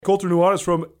Colter Nuanez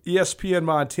from ESPN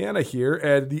Montana here,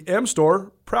 and the M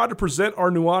Store, proud to present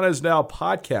our Nuanez Now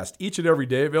podcast each and every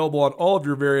day, available on all of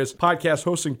your various podcast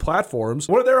hosting platforms.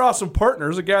 One of their awesome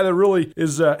partners, a guy that really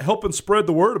is helping spread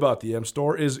the word about the M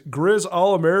Store, is Grizz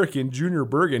All-American Junior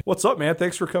Bergen. What's up, man?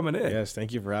 Thanks for coming in. Yes,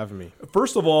 thank you for having me.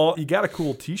 First of all, you got a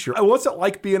cool t-shirt. What's it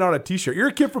like being on a t-shirt? You're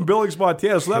a kid from Billings,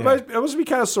 Montana, so that must be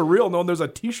kind of surreal knowing there's a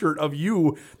t-shirt of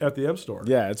you at the M Store.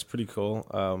 Yeah, it's pretty cool.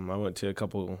 I went to a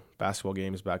couple basketball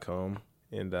games back home,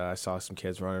 and I saw some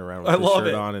kids running around with the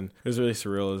shirt on, and it was really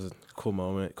surreal. It was a cool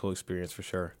moment, cool experience for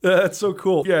sure. That's so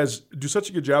cool. You guys do such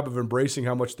a good job of embracing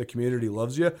how much the community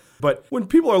loves you. But when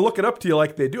people are looking up to you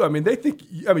like they do, they think,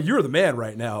 you're the man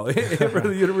right now for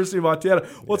the University of Montana.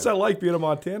 What's that like being a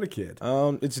Montana kid?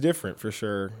 It's different for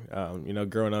sure.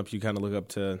 Growing up, you kind of look up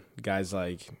to guys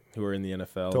like who are in the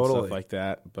NFL and stuff like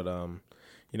that. But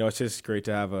it's just great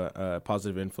to have a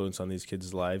positive influence on these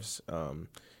kids' lives.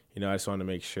 I just want to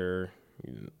make sure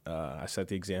I set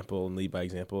the example and lead by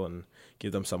example and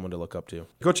give them someone to look up to.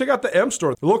 Go check out the M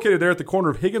Store. They're located there at the corner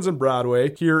of Higgins and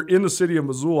Broadway here in the city of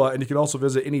Missoula, and you can also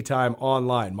visit anytime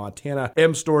online,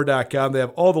 montanamstore.com. They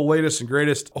have all the latest and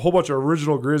greatest, a whole bunch of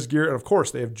original Grizz gear, and of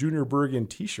course, they have Junior Bergen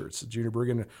t-shirts. Junior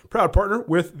Bergen, proud partner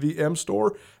with the M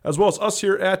Store, as well as us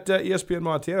here at ESPN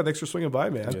Montana. Thanks for swinging by,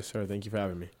 man. Yes, sir. Thank you for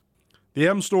having me. The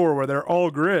M Store, where they're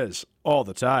all Grizz all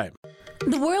the time.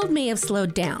 The world may have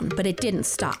slowed down, but it didn't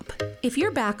stop. If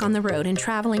you're back on the road and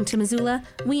traveling to Missoula,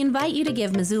 we invite you to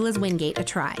give Missoula's Wingate a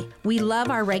try. We love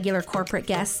our regular corporate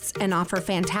guests and offer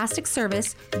fantastic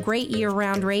service, great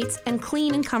year-round rates, and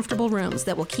clean and comfortable rooms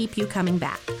that will keep you coming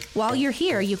back. While you're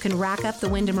here, you can rack up the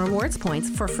Wyndham Rewards points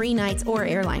for free nights or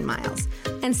airline miles.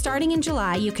 And starting in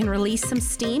July, you can release some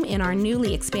steam in our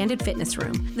newly expanded fitness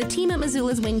room. The team at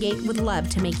Missoula's Wingate would love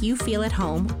to make you feel at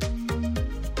home.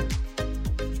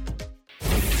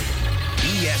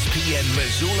 ESPN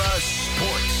Missoula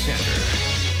Sports Center.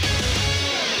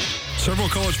 Several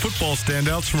college football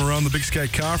standouts from around the Big Sky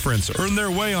Conference earned their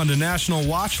way onto national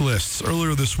watch lists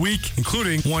earlier this week,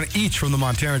 including one each from the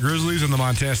Montana Grizzlies and the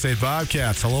Montana State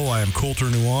Bobcats. Hello, I am Colter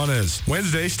Nuanez.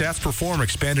 Wednesday, Stats Perform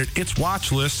expanded its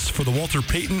watch lists for the Walter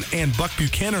Payton and Buck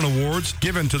Buchanan Awards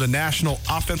given to the National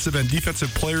Offensive and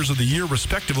Defensive Players of the Year,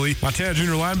 respectively. Montana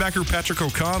junior linebacker Patrick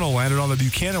O'Connell landed on the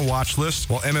Buchanan watch list,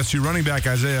 while MSU running back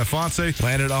Isaiah Ifanse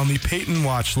landed on the Payton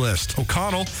watch list.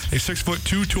 O'Connell, a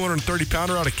 6'2",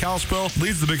 230-pounder out of Kalispell,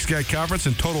 leads the Big Sky Conference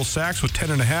in total sacks with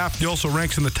 10.5. He also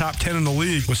ranks in the top 10 in the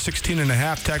league with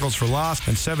 16.5 tackles for loss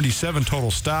and 77 total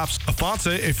stops.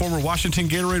 Ifanse, a former Washington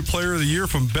Gatorade Player of the Year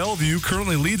from Bellevue,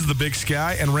 currently leads the Big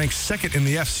Sky and ranks second in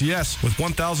the FCS with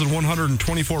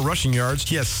 1,124 rushing yards.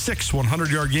 He has 6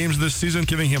 100-yard games this season,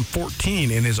 giving him 14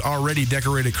 in his already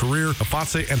decorated career.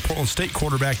 Ifanse and Portland State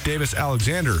quarterback Davis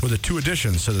Alexander were the two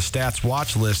additions to the stats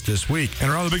watch list this week.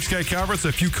 And around the Big Sky Conference,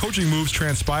 a few coaching moves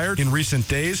transpired in recent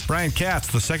days. Brian Katz,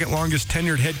 the second longest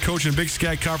tenured head coach in Big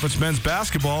Sky Conference men's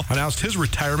basketball, announced his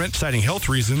retirement, citing health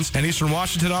reasons, and Eastern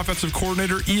Washington offensive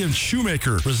coordinator Ian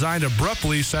Shoemaker resigned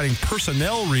abruptly, citing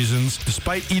personnel reasons,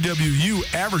 despite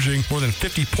EWU averaging more than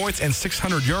 50 points and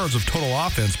 600 yards of total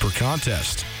offense per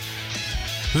contest.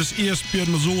 This ESPN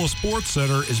Missoula Sports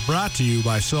Center is brought to you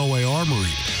by Selway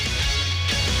Armory.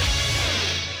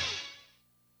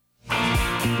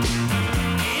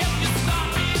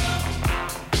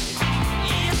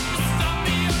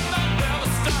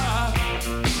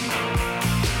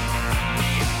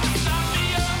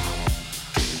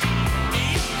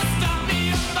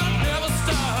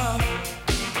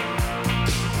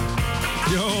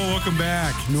 Welcome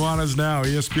back. Nuanez Now,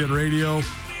 ESPN Radio,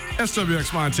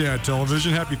 SWX Montana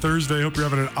Television. Happy Thursday. Hope you're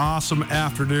having an awesome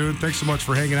afternoon. Thanks so much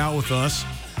for hanging out with us.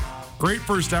 Great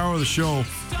first hour of the show.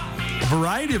 A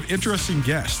variety of interesting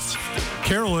guests.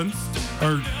 Carolyn,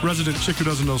 our resident chick who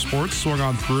doesn't know sports, swung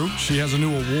on through. She has a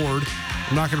new award.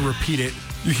 I'm not going to repeat it.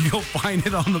 You can go find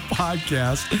it on the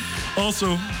podcast.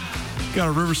 Also, got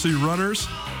our River City Runners.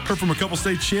 Heard from a couple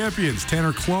state champions.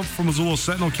 Tanner Klump from Missoula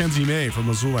Sentinel, Kenzie May from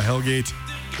Missoula Hellgate.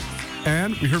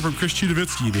 And we heard from Chris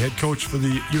Chudovitsky, the head coach for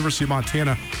the University of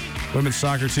Montana women's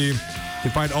soccer team. You can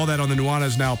find all that on the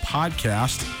Nuanez Now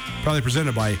podcast, proudly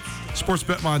presented by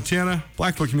Sportsbet Montana,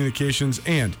 Blackfoot Communications,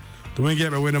 and the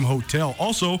Wingate by Wyndham Hotel.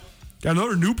 Also, got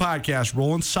another new podcast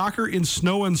rolling, Soccer in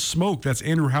Snow and Smoke. That's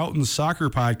Andrew Houghton's soccer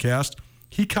podcast.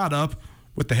 He caught up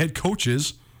with the head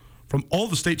coaches from all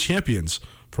the state champions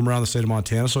from around the state of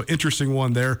Montana. So interesting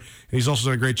one there. And he's also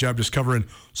done a great job just covering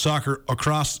soccer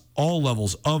across all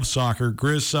levels of soccer,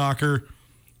 Grizz soccer,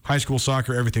 high school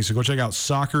soccer, everything. So go check out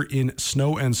Soccer in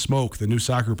Snow and Smoke, the new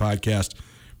soccer podcast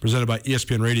presented by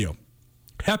ESPN Radio.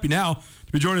 Happy now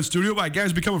to be joined in studio by a guy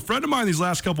who's become a friend of mine these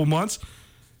last couple months.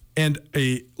 and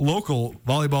a local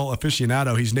volleyball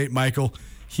aficionado. He's Nate Michael.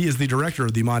 He is the director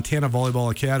of the Montana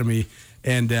Volleyball Academy,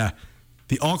 and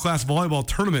the all-class volleyball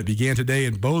tournament began today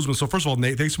in Bozeman. So first of all,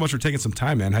 Nate, thanks so much for taking some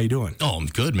time, man. How you doing? Oh, I'm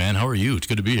good, man. How are you? It's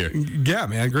good to be here. Yeah,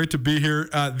 man. Great to be here.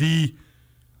 The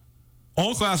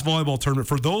all-class volleyball tournament,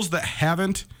 for those that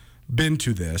haven't been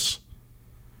to this,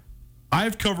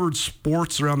 I've covered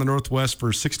sports around the Northwest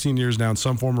for 16 years now in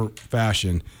some form or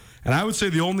fashion, and I would say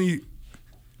the only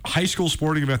high school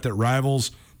sporting event that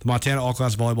rivals the Montana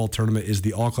All-Class Volleyball Tournament is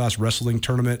the All-Class Wrestling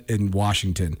Tournament in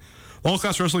Washington. The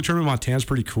All-Class Wrestling Tournament in Montana is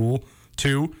pretty cool,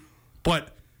 too,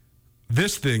 but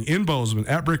this thing in Bozeman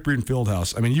at Brick Breeden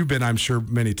Fieldhouse, I mean, you've been, I'm sure,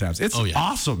 many times. It's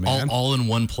awesome, man. All in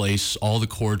one place, all the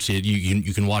courts.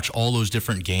 You can watch all those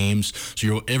different games.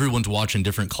 So everyone's watching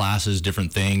different classes,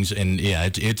 different things, and yeah,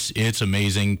 it's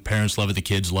amazing. Parents love it. The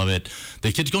kids love it.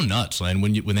 The kids go nuts, and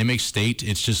when they make state,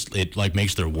 it like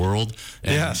makes their world.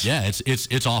 And yes. Yeah,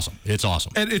 it's awesome. It's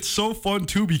awesome, and it's so fun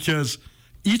too because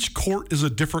each court is a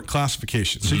different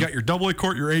classification. So you got your AA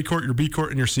court, your A court, your B court,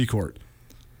 and your C court,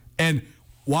 and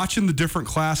watching the different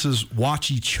classes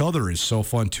watch each other is so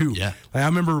fun, too. Yeah. Like I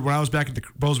remember when I was back at the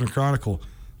Bozeman Chronicle,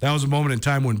 that was a moment in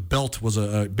time when Belt was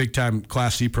a big-time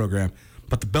Class C program.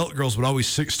 But the Belt girls would always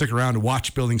stick around to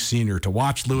watch Billings Senior, to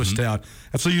watch Lewistown.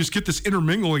 And so you just get this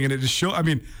intermingling, and it just I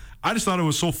mean, I just thought it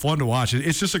was so fun to watch.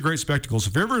 It's just a great spectacle. So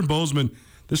if you're ever in Bozeman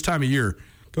this time of year,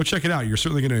 go check it out. You're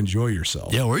certainly going to enjoy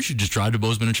yourself. Yeah, or you should just drive to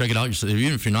Bozeman and check it out yourself,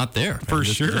 even if you're not there. For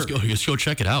sure. Just go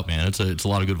check it out, man. It's a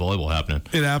lot of good volleyball happening.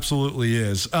 It absolutely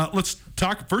is. Let's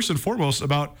talk first and foremost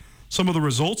about some of the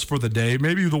results for the day.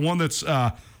 Maybe the one that's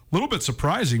a little bit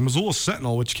surprising, Missoula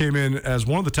Sentinel, which came in as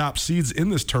one of the top seeds in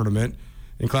this tournament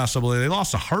in Class AA. They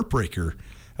lost a heartbreaker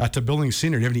to Billings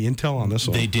Senior. Do you have any intel on this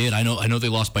one? They did. I know they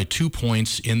lost by 2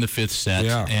 points in the fifth set.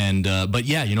 Yeah. And but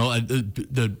yeah,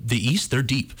 the East, they're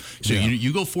deep. So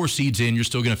you go 4 seeds in, you're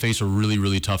still going to face a really,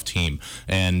 really tough team.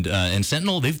 And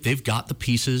Sentinel, they've got the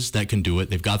pieces that can do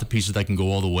it. They've got the pieces that can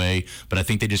go all the way. But I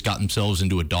think they just got themselves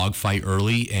into a dogfight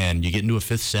early, and you get into a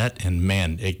fifth set, and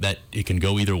man, it can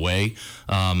go either way.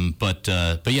 But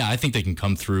yeah, I think they can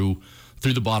come through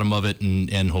the bottom of it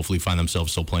and hopefully find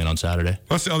themselves still playing on Saturday.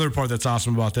 That's the other part that's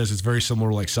awesome about this. It's very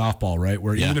similar to like softball, right?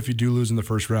 Where even if you do lose in the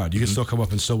first round, you can still come up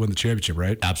and still win the championship,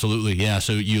 right? Absolutely, yeah.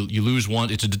 So you lose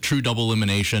one. It's a true double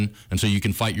elimination, and so you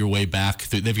can fight your way back.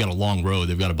 They've got a long road.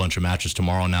 They've got a bunch of matches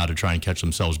tomorrow now to try and catch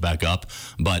themselves back up.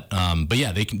 But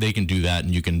yeah, they can do that,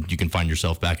 and you can find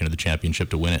yourself back into the championship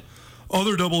to win it.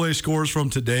 Other AA scores from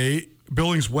today: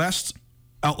 Billings West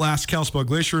outlasts Kalispell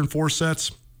Glacier in 4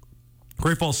 sets.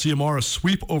 Great Falls CMR a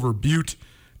sweep over Butte,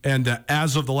 and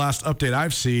as of the last update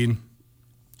I've seen,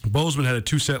 Bozeman had a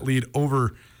 2-set lead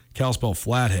over Kalispell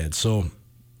Flathead. So,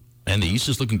 and the East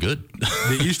is looking good.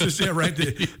 The East is right.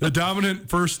 The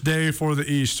dominant first day for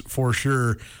the East for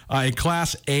sure. In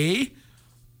Class A,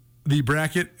 the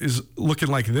bracket is looking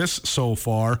like this so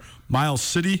far. Miles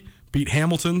City beat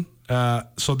Hamilton,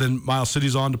 so then Miles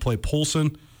City's on to play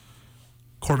Polson.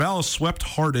 Corvallis swept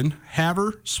Hardin.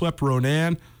 Havre swept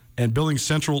Ronan. And Billings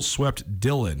Central swept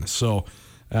Dillon. So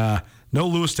no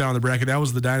Lewistown in the bracket. That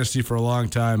was the dynasty for a long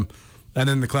time. And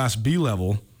then the Class B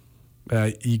level,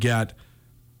 you got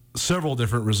several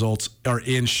different results are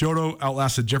in. Shoto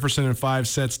outlasted Jefferson in 5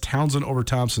 sets. Townsend over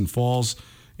Thompson Falls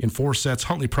in 4 sets.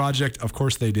 Huntley Project, of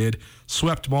course they did,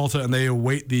 swept Malta, and they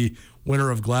await the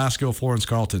winner of Glasgow, Florence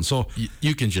Carlton. So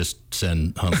you can just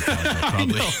send Huntley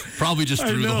Project probably just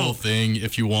through the whole thing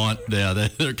if you want. Yeah,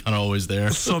 they're kind of always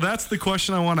there. So that's the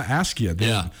question I want to ask you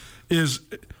then, is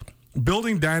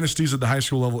building dynasties at the high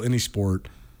school level, any sport,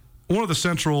 one of the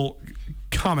central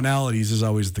commonalities is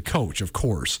always the coach, of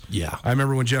course. Yeah. I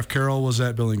remember when Jeff Carroll was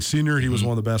at Billings Senior, he was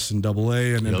one of the best in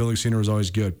AA, and then Billings Senior was always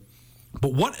good.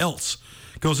 But what else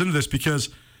goes into this? Because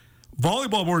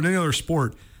volleyball, more than any other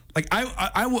sport, like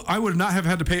I would not have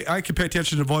had to pay. I could pay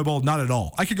attention to volleyball, not at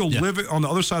all. I could go live it on the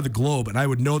other side of the globe, and I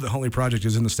would know that Huntley Project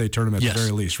is in the state tournament at the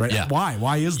very least, right? Yeah. Why?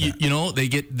 Why is that? They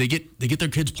get their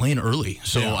kids playing early.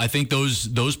 So I think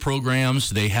those programs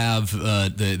they have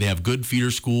good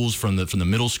feeder schools from the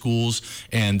middle schools,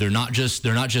 and they're not just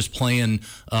playing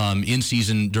in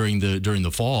season during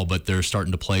the fall, but they're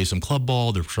starting to play some club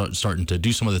ball. They're starting to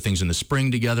do some other things in the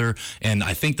spring together, and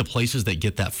I think the places that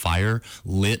get that fire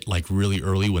lit like really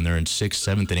early when they're in 6th,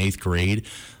 7th, and 8th grade,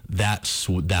 that's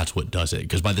what does it.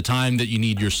 Because by the time that you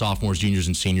need your sophomores, juniors,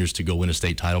 and seniors to go win a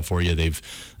state title for you,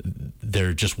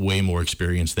 they're just way more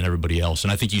experienced than everybody else.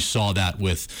 And I think you saw that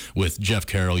with Jeff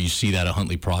Carroll. You see that at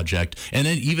Huntley Project, and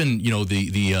then even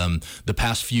the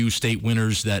past few state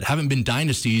winners that haven't been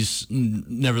dynasties,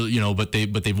 never but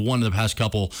they've won the past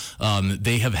couple.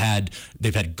 They've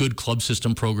had good club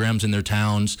system programs in their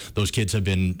towns. Those kids have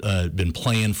been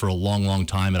playing for a long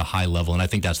time at a high level, and I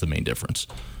think that's the main difference.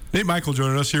 Nate Michael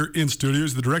joining us here in studio.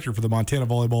 He's the director for the Montana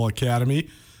Volleyball Academy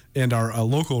and our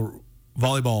local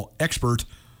volleyball expert.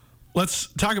 Let's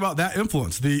talk about that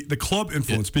influence, the club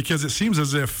influence, because it seems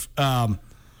as if,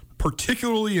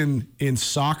 particularly in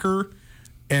soccer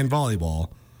and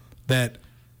volleyball, that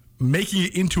making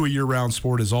it into a year-round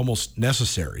sport is almost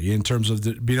necessary in terms of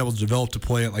being able to develop to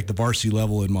play at like the varsity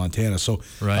level in Montana. So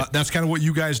that's kind of what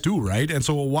you guys do, right? And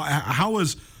so how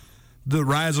is the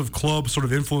rise of clubs sort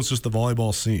of influences the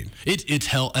volleyball scene? It's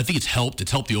helped. I think it's helped.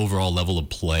 It's helped the overall level of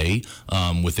play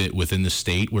within the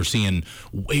state. We're seeing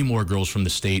way more girls from the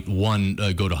state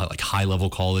go to like high level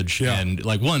college, and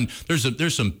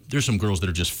there's some girls that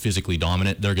are just physically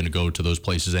dominant. They're going to go to those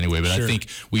places anyway. But I think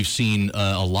we've seen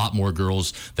a lot more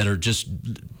girls that are just.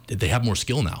 They have more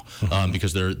skill now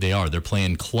because they're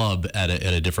playing club at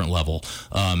a different level,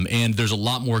 and there's a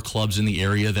lot more clubs in the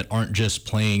area that aren't just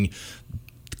playing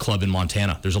club in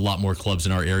Montana. There's a lot more clubs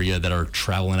in our area that are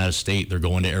traveling out of state. They're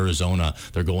going to Arizona.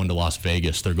 They're going to Las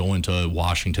Vegas. They're going to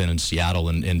Washington and Seattle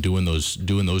and doing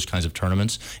those kinds of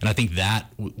tournaments. And I think that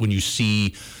when you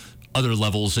see other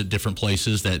levels at different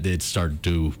places, that it started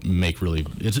to make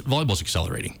volleyball's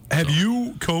accelerating. Have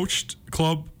you coached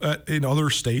club in other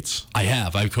states? I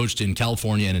have. I've coached in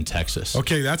California and in Texas.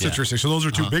 Okay, that's interesting. So those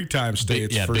are two big time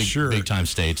states sure. Big time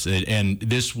states.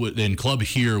 And club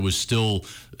here was still.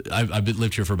 I've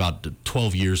lived here for about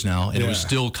 12 years now, and it was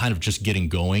still kind of just getting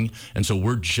going. And so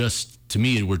we're just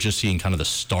seeing kind of the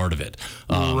start of it,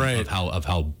 of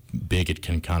how big it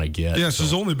can kind of get. Yes,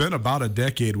 it's only been about a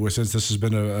decade since this has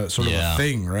been a sort of a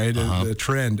thing, right? A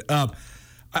trend.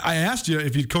 I asked you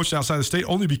if you'd coached outside the state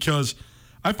only because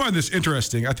I find this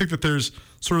interesting. I think that there's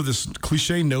sort of this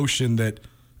cliche notion that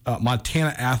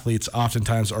Montana athletes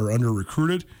oftentimes are under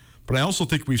recruited. But I also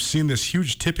think we've seen this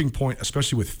huge tipping point,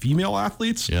 especially with female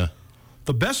athletes. Yeah.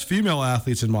 The best female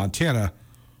athletes in Montana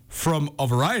from a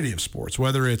variety of sports,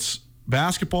 whether it's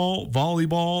basketball,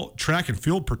 volleyball, track and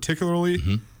field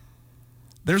particularly,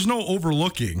 there's no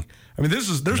overlooking. I mean,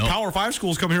 there's Power 5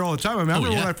 schools come here all the time. I remember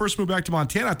when I first moved back to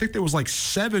Montana, I think there was like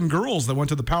 7 girls that went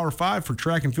to the Power 5 for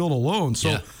track and field alone.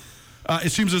 So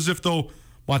it seems as if, though,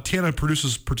 Montana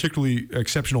produces particularly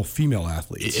exceptional female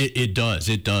athletes. It does,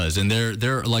 and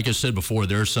they're like I said before.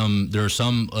 There are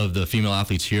some of the female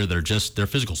athletes here that are they're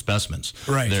physical specimens.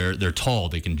 Right. They're tall.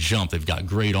 They can jump. They've got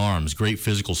great arms, great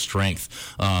physical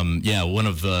strength. One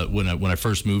of when I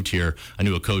first moved here, I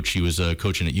knew a coach. He was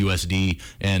coaching at USD,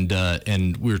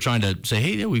 and we were trying to say,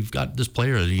 hey, we've got this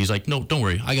player. He's like, no, don't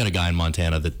worry, I got a guy in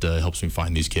Montana that helps me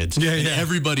find these kids. And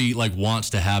everybody wants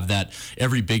to have that.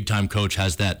 Every big time coach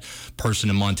has that person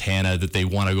in Montana that they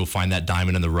want to go find that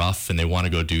diamond in the rough, and they want to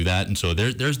go do that. And so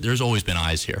there's always been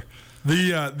eyes here.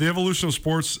 The evolution of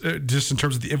sports, just in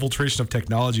terms of the infiltration of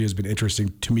technology, has been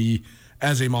interesting to me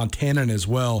as a Montanan as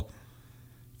well.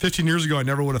 15 years ago, I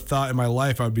never would have thought in my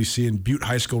life I would be seeing Butte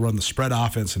High School run the spread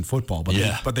offense in football.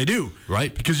 But they do.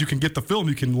 Right. Because you can get the film,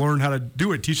 you can learn how to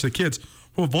do it, teach the kids.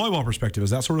 From a volleyball perspective,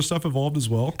 has that sort of stuff evolved as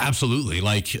well? Absolutely.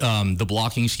 The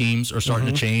blocking schemes are starting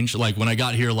to change. Like when I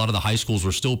got here, a lot of the high schools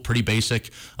were still pretty basic,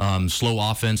 slow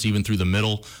offense even through the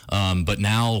middle. But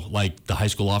now, the high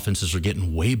school offenses are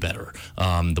getting way better.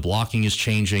 The blocking is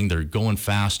changing. They're going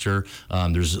faster.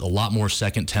 There's a lot more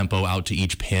second tempo out to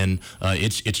each pin.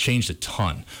 It's changed a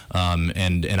ton.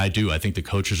 And I think the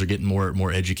coaches are getting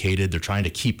more educated. They're trying to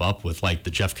keep up with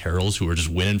the Jeff Carrolls who are just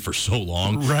winning for so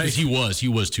long. Right. He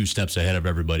was 2 steps ahead of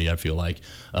everybody, I feel like.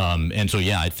 And so,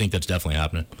 I think that's definitely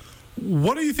happening.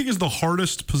 What do you think is the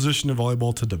hardest position in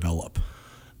volleyball to develop?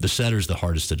 The setter's the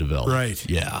hardest to develop. Right.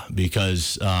 Yeah,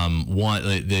 because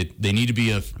they need to be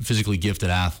a physically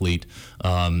gifted athlete.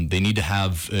 They need to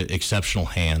have exceptional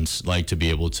hands, to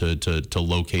be able to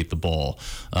locate the ball.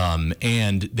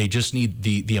 And they just need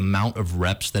the amount of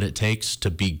reps that it takes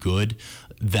to be good.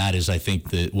 That is, I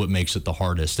think, what makes it the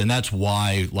hardest. And that's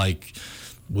why,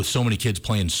 with so many kids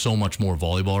playing so much more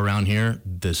volleyball around here,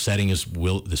 the setting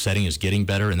is getting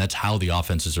better, and that's how the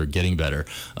offenses are getting better,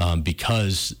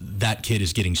 because that kid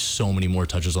is getting so many more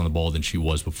touches on the ball than she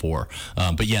was before.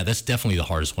 But yeah, that's definitely the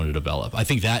hardest one to develop. I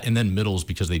think that, and then middles,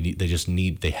 because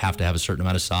they have to have a certain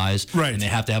amount of size, right, and they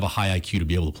have to have a high IQ to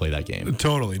be able to play that game.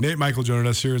 Totally. Nate Michael joining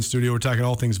us here in studio. We're talking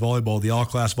all things volleyball. The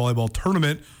all-class volleyball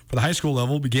tournament for the high school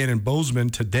level began in Bozeman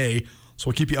today, so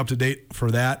we'll keep you up to date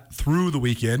for that through the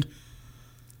weekend.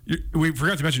 We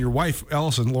forgot to mention your wife,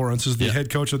 Allison Lawrence, is the head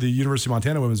coach of the University of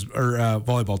Montana women's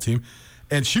volleyball team,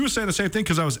 and she was saying the same thing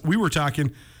because we were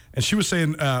talking, and she was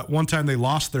saying one time they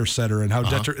lost their setter and how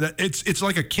it's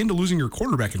like akin to losing your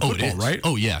quarterback in football, right?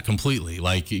 Oh yeah, completely.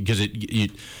 Like, because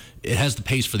it has the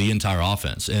pace for the entire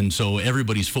offense, and so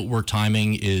everybody's footwork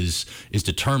timing is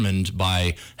determined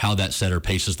by how that setter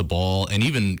paces the ball, and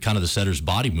even kind of the setter's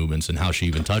body movements and how she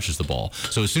even touches the ball.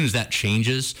 So as soon as that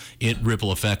changes, it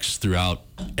ripple effects throughout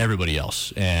everybody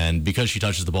else, and because she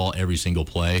touches the ball every single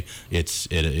play,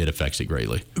 it affects it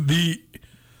greatly.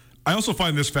 I also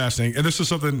find this fascinating, and this is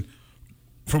something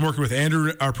from working with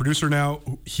Andrew, our producer now.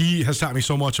 He has taught me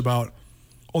so much about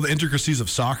all the intricacies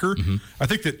of soccer. Mm-hmm. I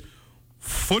think that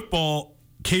football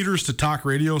caters to talk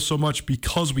radio so much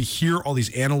because we hear all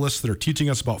these analysts that are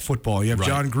teaching us about football. You have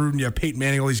John Gruden, you have Peyton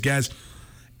Manning, all these guys.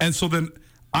 And so then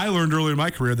I learned early in my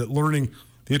career that learning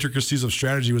the intricacies of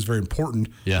strategy was very important,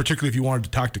 particularly if you wanted to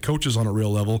talk to coaches on a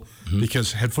real level,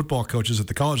 because head football coaches at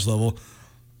the college level,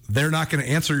 they're not going to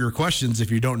answer your questions if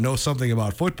you don't know something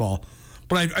about football.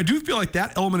 But I do feel like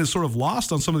that element is sort of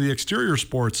lost on some of the exterior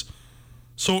sports.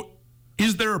 So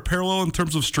is there a parallel in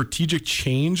terms of strategic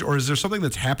change, or is there something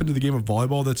that's happened to the game of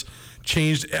volleyball that's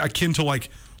changed akin to like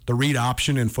the read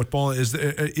option in football? Is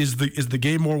the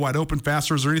game more wide open,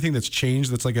 faster? Is there anything that's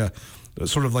changed that's like a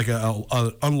sort of like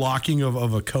a unlocking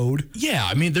of a code? Yeah,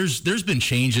 I mean, there's been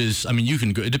changes. I mean, you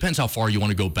can go, it depends how far you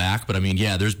want to go back, but I mean,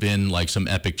 yeah, there's been like some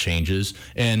epic changes,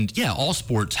 and yeah, all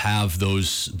sports have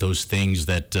those things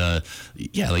that,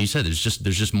 like you said,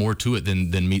 there's just more to it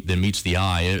than meets the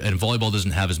eye, and volleyball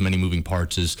doesn't have as many moving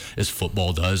parts as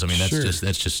football does. I mean, that's just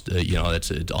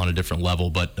that's on a different level,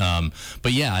 but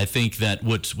yeah, I think that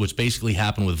what's basically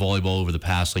happened with volleyball over the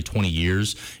past like 20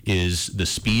 years is the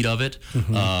speed of it,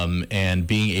 and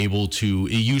being able to,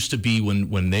 it used to be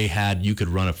when you could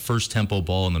run a first tempo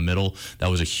ball in the middle, that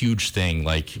was a huge thing,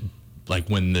 like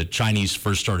when the Chinese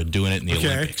first started doing it in the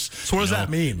Olympics. So what does that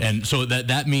mean? And so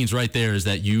that means right there is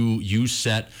that you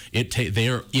set it.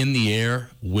 They're in the air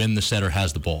when the setter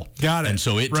has the ball. Got it. And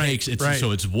so it takes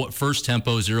so it's first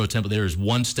tempo, zero tempo. There is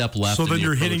one step left. So then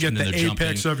you're hitting at the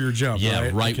apex of your jump. Yeah,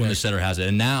 right when the setter has it.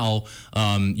 And now,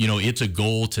 it's a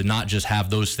goal to not just have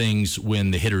those things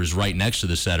when the hitter is right next to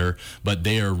the setter, but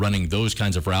they are running those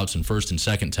kinds of routes in first and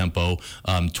second tempo,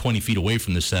 20 feet away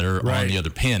from the setter on the other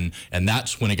pin, and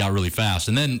that's when it got really fast.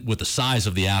 And then with the size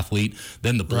of the athlete,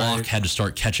 then the block had to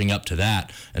start catching up to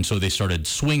that. And so they started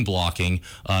swing blocking.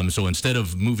 So instead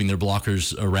of moving their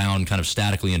blockers around kind of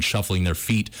statically and shuffling their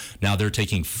feet, now they're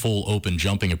taking full open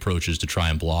jumping approaches to try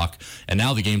and block. And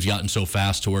now the game's gotten so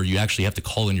fast to where you actually have to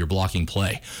call in your blocking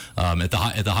play. At the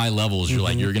high levels, you're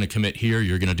like, you're going to commit here,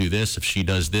 you're going to do this. If she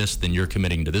does this, then you're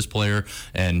committing to this player.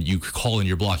 And you call in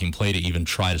your blocking play to even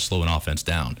try to slow an offense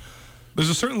down. There's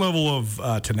a certain level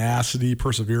of tenacity,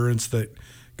 perseverance that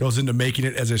goes into making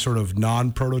it as a sort of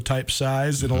non-prototype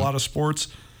size in a lot of sports.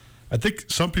 I think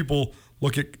some people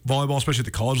look at volleyball, especially at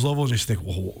the college level, and just think,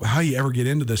 well, how do you ever get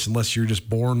into this unless you're just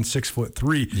born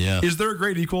 6'3"? Yeah. Is there a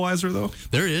great equalizer, though?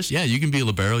 There is. Yeah, you can be a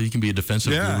libero, you can be a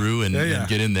defensive guru and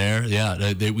get in there.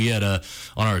 Yeah, we had on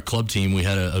our club team, we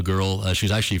had a girl. She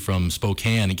was actually from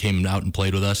Spokane and came out and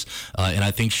played with us. And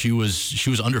I think she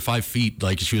was under 5 feet.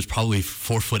 Like, she was probably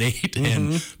 4'8",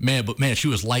 and man, she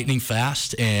was lightning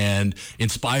fast and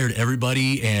inspired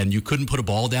everybody. And you couldn't put a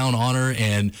ball down on her,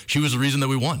 and she was the reason that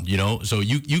we won. So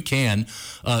you can.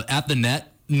 At the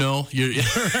net, no, you're you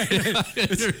got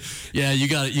If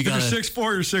you're 6'4",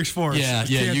 you're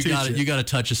 6'4". You got to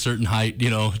touch a certain height,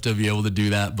 to be able to do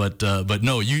that. But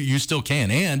no, you still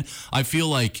can. And I feel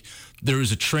like there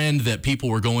is a trend that people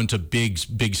were going to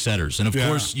big setters, and of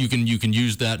course you can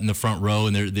use that in the front row.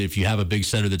 And if you have a big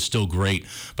setter, that's still great.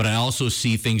 But I also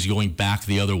see things going back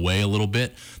the other way a little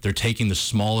bit. They're taking the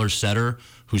smaller setter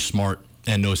who's smart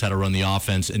and knows how to run the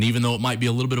offense, and even though it might be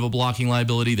a little bit of a blocking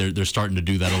liability, they're starting to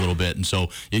do that a little bit. And so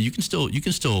you can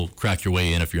still crack your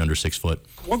way in if you're under 6 foot.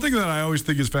 One thing that I always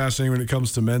think is fascinating when it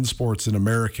comes to men's sports in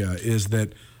America is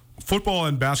that football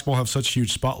and basketball have such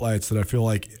huge spotlights that I feel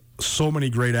like so many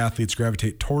great athletes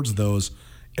gravitate towards those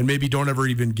and maybe don't ever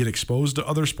even get exposed to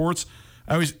other sports.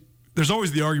 I always there's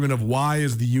always the argument of why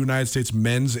is the United States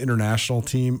men's international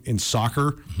team in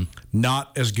soccer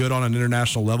not as good on an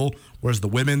international level, whereas the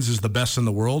women's is the best in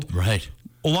the world. Right.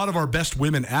 A lot of our best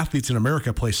women athletes in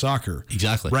America play soccer.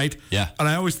 Exactly. Right? Yeah. And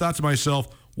I always thought to myself,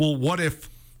 well, what if,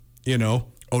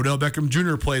 Odell Beckham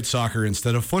Jr. played soccer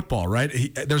instead of football, right?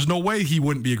 There's no way he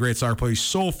wouldn't be a great soccer player. He's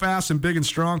so fast and big and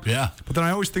strong. Yeah. But then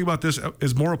I always think about this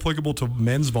as more applicable to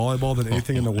men's volleyball than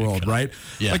anything in the world, right?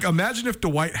 Yeah. Like, imagine if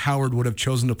Dwight Howard would have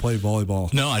chosen to play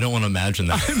volleyball. No, I don't want to imagine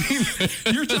that. I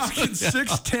mean, you're talking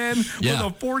 6'10" with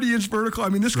a 40-inch vertical. I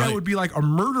mean, this guy would be like a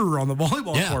murderer on the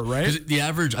volleyball court, right?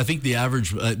 I think the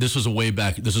average, this was a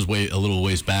little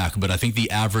ways back, but I think the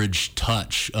average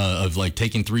touch of like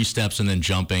taking 3 steps and then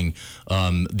jumping,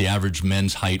 the average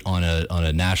men's height on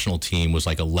a national team was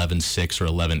like 11.6 or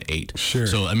 11.8. Sure.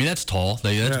 So I mean that's tall.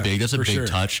 That's big. That's a big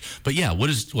touch. But yeah,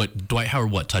 what Dwight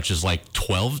Howard touches like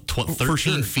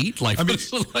 13 feet? Like, I mean,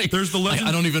 like, there's the legend.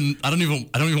 I don't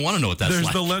even want to know what that's like.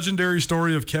 There's the legendary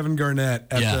story of Kevin Garnett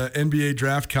at the NBA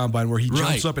draft combine where he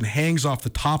jumps up and hangs off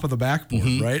the top of the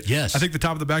backboard, right? Yes. I think the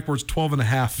top of the backboard is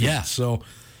 12.5 feet. Yeah. So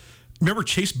remember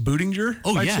Chase Boudinger?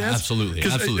 Oh, yeah, chance? absolutely.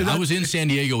 I was in San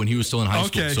Diego when he was still in high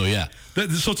school, so yeah.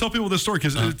 So tell people this story,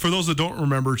 because for those that don't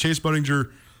remember, Chase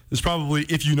Boudinger is probably,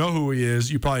 if you know who he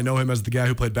is, you probably know him as the guy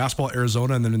who played basketball at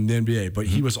Arizona and then in the NBA. But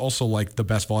he was also like the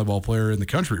best volleyball player in the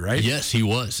country, right? Yes, he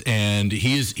was, and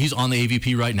he's on the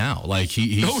AVP right now. Like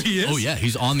he is. Oh, yeah,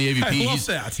 he's on the AVP. I love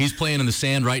that. He's playing in the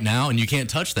sand right now, and you can't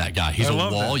touch that guy. He's a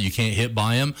wall. You can't hit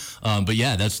by him. But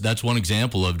yeah, that's one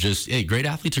example of just great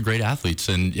athletes are great athletes,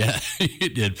 and yeah, he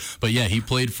did. But yeah, he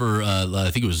played for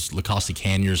I think it was La Costa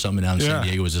Canyon or something down in San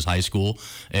Diego was his high school,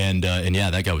 and yeah,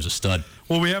 that guy was a stud.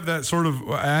 Well, we have that sort of.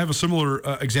 I have a similar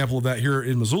example of that here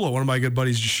in Missoula. One of my good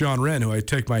buddies, Sean Wren, who I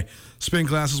take my spin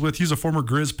classes with. He's a former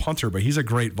Grizz punter, but he's a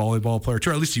great volleyball player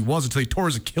too. Or at least he was until he tore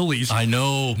his Achilles. I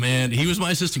know, man. He was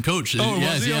my assistant coach. Oh,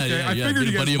 was he? Okay. I figured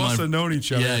you guys must have known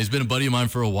each other. Yeah, he's been a buddy of mine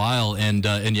for a while, and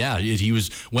yeah, he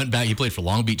went back. He played for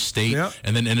Long Beach State,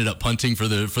 and then ended up punting for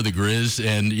the Grizz,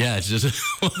 and yeah, it's just.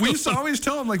 We used to always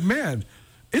tell him, like, man,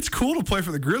 it's cool to play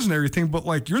for the Grizz and everything, but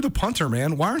like, you're the punter,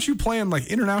 man. Why aren't you playing like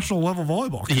international level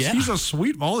volleyball? Because he's a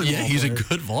sweet volleyball player. Yeah, he's a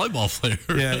good volleyball player.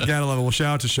 Yeah, gotta love it. Well,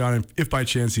 shout out to Sean, if by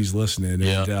chance he's listening.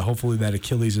 And hopefully that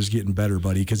Achilles is getting better,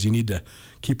 buddy, because you need to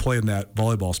keep playing that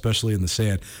volleyball, especially in the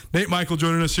sand. Nate Michael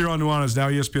joining us here on Nuanez Now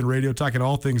ESPN Radio, talking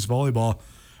all things volleyball.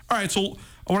 All right, so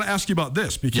I want to ask you about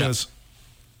this, because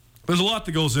there's a lot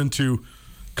that goes into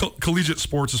collegiate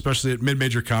sports, especially at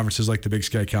mid-major conferences like the Big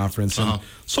Sky Conference, and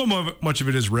so much of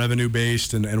it is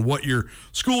revenue-based and what your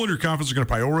school and your conference are going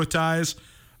to prioritize.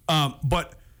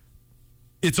 But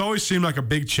it's always seemed like a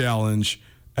big challenge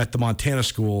at the Montana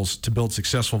schools to build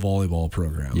successful volleyball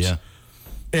programs. Yeah.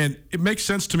 And it makes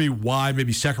sense to me why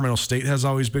maybe Sacramento State has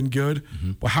always been good.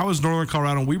 But how has Northern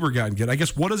Colorado and Weber gotten good? I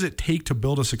guess, what does it take to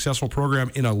build a successful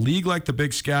program in a league like the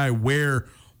Big Sky where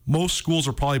most schools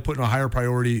are probably putting a higher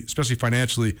priority, especially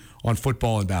financially, on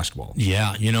football and basketball?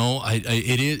 Yeah,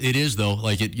 it is though.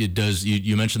 Like it does.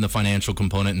 You mentioned the financial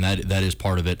component, and that is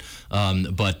part of it.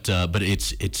 But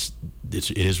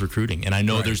it is recruiting, and I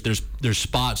know there's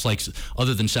spots like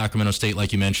other than Sacramento State,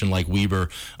 like you mentioned, like Weber.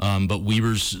 But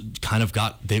Weber's kind of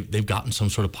they've gotten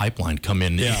some sort of pipeline come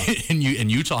in. Yeah. and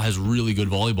Utah has really good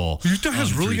volleyball. Utah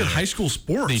has really good high school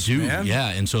sports. They do, man. Yeah.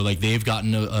 And so like they've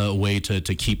gotten a way to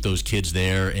keep those kids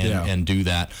there and do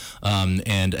that.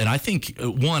 And I think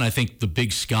I think the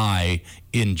Big Sky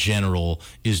in general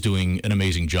is doing an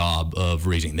amazing job of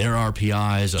raising their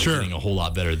RPIs, of getting a whole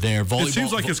lot better there. Volleyball, it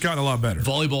seems like it's gotten a lot better.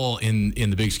 Volleyball in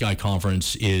the Big Sky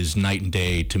Conference is night and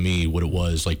day to me what it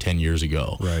was like 10 years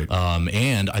ago. Right.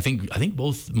 And I think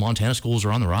both Montana schools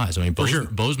are on the rise. I mean,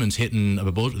 Bozeman's hitting.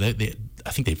 I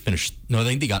think they finished. No, I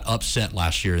think they got upset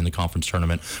last year in the conference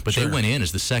tournament, but they went in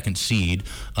as the second seed,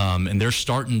 and they're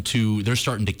starting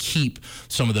to keep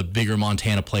some of the bigger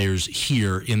Montana players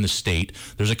here in the state.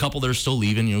 There's a couple that are still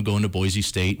leaving, going to Boise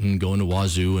State and going to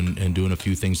Wazoo and doing a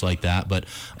few things like that. But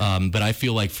I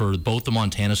feel like for both the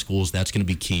Montana schools, that's going to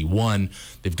be key. One,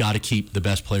 they've got to keep the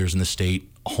best players in the state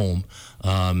home,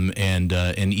 and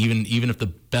even if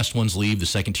the best ones leave, the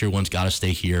second tier ones got to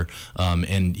stay here.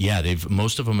 And yeah,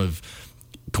 most of them have.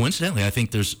 Coincidentally, I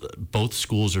think both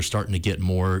schools are starting to get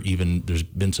more. Even there's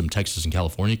been some Texas and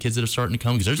California kids that are starting to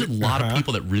come, because there's a lot of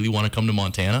people that really want to come to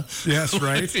Montana. Yes,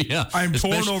 right. Yeah, I'm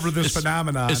torn over this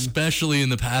phenomenon, especially in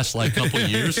the past couple of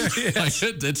years.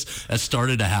 It's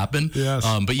started to happen. Yes.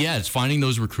 But yeah, it's finding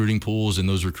those recruiting pools and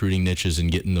those recruiting niches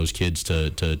and getting those kids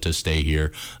to stay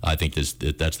here. I think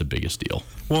that's the biggest deal.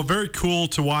 Well, very cool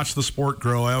to watch the sport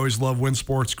grow. I always love when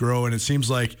sports grow, and it seems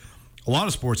like a lot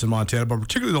of sports in Montana, but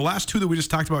particularly the last two that we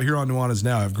just talked about here on Nuanez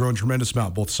Now have grown a tremendous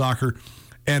amount, both soccer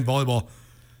and volleyball.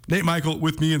 Nate Michael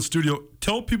with me in studio.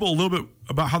 Tell people a little bit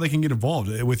about how they can get involved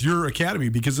with your academy,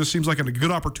 because this seems like a good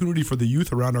opportunity for the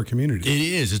youth around our community. It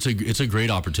is. It's a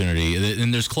great opportunity,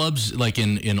 and there's clubs like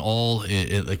in all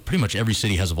like pretty much every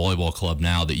city has a volleyball club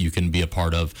now that you can be a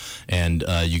part of, and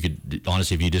you could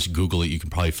honestly, if you just Google it, you can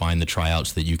probably find the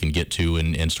tryouts that you can get to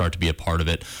and start to be a part of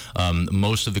it.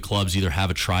 Most of the clubs either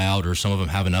have a tryout or some of them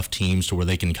have enough teams to where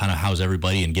they can kind of house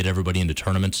everybody and get everybody into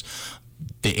tournaments.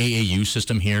 The AAU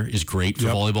system here is great for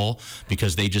volleyball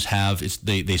because they just have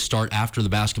they start after the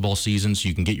basketball season, so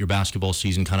you can get your basketball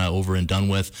season kind of over and done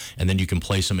with, and then you can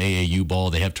play some AAU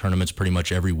ball. They have tournaments pretty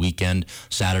much every weekend,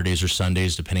 Saturdays or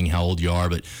Sundays, depending how old you are.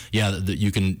 But yeah,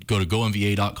 you can go to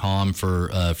GoMVA.com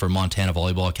for Montana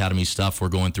Volleyball Academy stuff. We're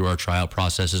going through our tryout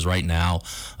processes right now.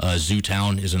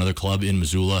 Zootown is another club in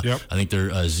Missoula. I think they're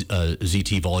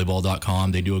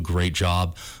ZTVolleyball.com. They do a great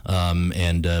job,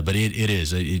 but it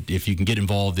is if you can get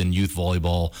involved in youth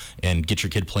volleyball and get your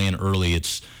kid playing early,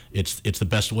 it's the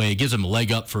best way. It gives them a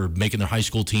leg up for making their high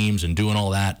school teams and doing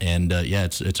all that, and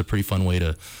it's a pretty fun way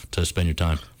to spend your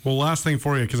time. Well, last thing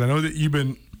for you, because I know that you've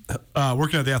been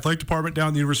working at the athletic department down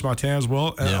at the University of Montana as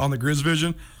well, on the Grizz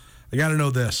Vision. I got to know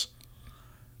this.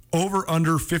 Over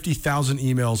under 50,000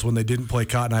 emails when they didn't play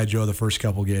Cotton Eye Joe the first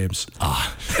couple games.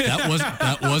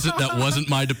 That wasn't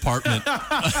my department,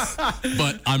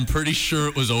 but I'm pretty sure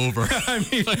it was over. I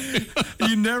mean,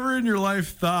 you never in your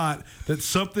life thought that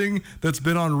something that's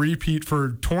been on repeat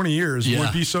for 20 years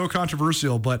would be so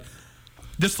controversial, but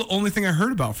that's the only thing I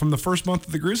heard about from the first month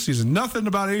of the Grizz season. Nothing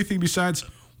about anything besides,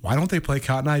 why don't they play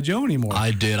Cotton Eye Joe anymore? I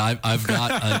did. I've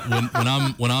got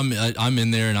when I'm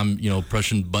in there and I'm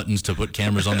pushing buttons to put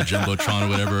cameras on the jumbotron or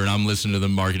whatever, and I'm listening to the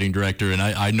marketing director, and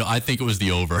I think it was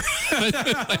the over.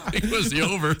 I think it was the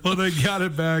over. Well, they got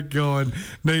it back going.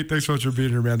 Nate, thanks so much for being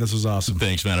here, man. This was awesome.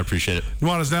 Thanks, man. I appreciate it.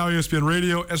 Nuanez Now, ESPN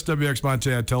Radio, SWX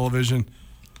Montana Television.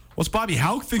 What's Bobby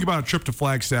Houck think about a trip to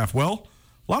Flagstaff? Well,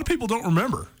 a lot of people don't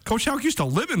remember. Coach Houck used to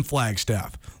live in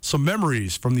Flagstaff. Some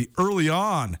memories from the early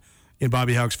on in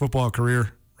Bobby Houck's football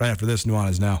career. Right after this,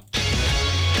 Nuanez Now.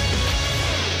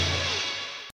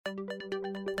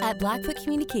 At Blackfoot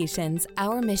Communications,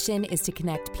 our mission is to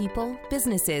connect people,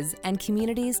 businesses, and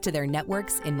communities to their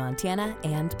networks in Montana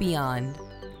and beyond.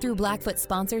 Through Blackfoot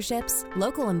sponsorships,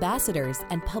 local ambassadors,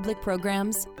 and public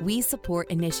programs, we support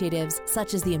initiatives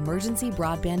such as the Emergency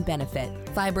Broadband Benefit,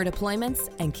 fiber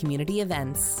deployments, and community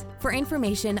events. For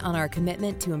information on our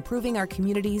commitment to improving our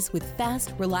communities with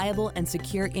fast, reliable, and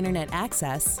secure internet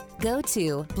access, go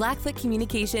to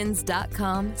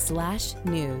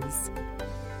blackfootcommunications.com/news.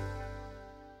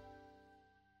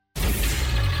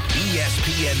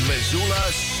 ESPN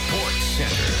Missoula Sports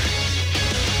Center.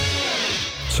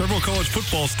 Several college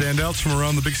football standouts from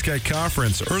around the Big Sky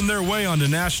Conference earned their way onto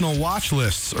national watch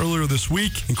lists earlier this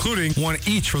week, including one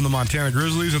each from the Montana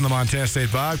Grizzlies and the Montana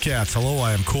State Bobcats. Hello,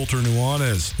 I am Colter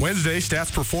Nuanez. Wednesday,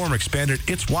 Stats Perform expanded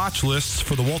its watch lists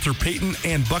for the Walter Payton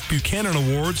and Buck Buchanan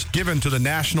Awards given to the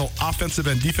National Offensive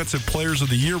and Defensive Players of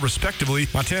the Year, respectively.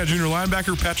 Montana junior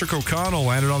linebacker Patrick O'Connell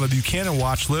landed on the Buchanan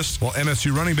watch list, while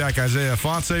MSU running back Isaiah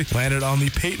Fonse landed on the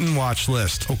Payton watch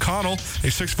list. O'Connell, a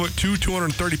 6'2",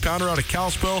 230-pounder out of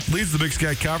Kalispell, leads the Big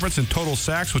Sky Conference in total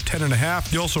sacks with 10.5.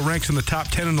 He also ranks in the top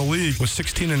 10 in the league with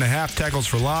 16.5 tackles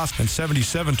for loss and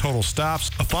 77 total stops.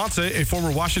 Afonso, a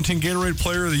former Washington Gatorade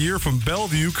Player of the Year from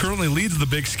Bellevue, currently leads the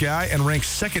Big Sky and ranks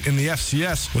second in the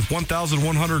FCS with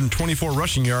 1,124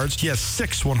 rushing yards. He has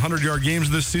 6 100-yard games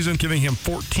this season, giving him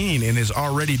 14 in his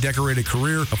already decorated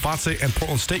career. Afonso and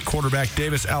Portland State quarterback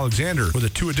Davis Alexander were the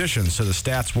two additions to the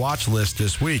Stats watch list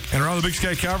this week. And around the Big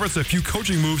Sky Conference, a few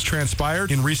coaching moves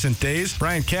transpired in recent days.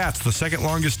 Brian Katz, the second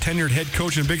longest tenured head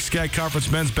coach in Big Sky Conference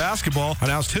men's basketball,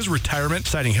 announced his retirement,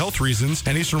 citing health reasons.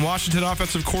 And Eastern Washington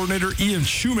offensive coordinator Ian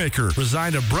Shoemaker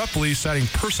resigned abruptly, citing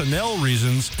personnel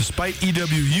reasons, despite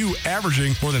EWU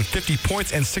averaging more than 50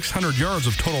 points and 600 yards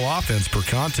of total offense per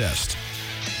contest.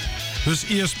 This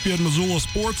ESPN Missoula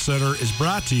Sports Center is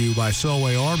brought to you by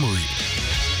Selway Armory.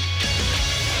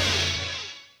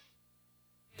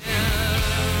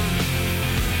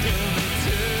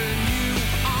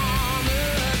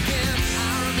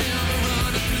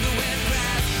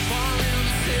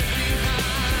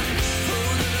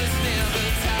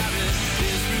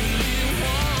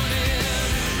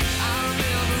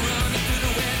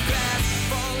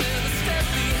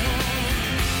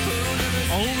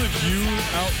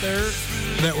 There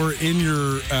that were in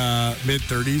your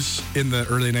mid-30s in the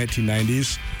early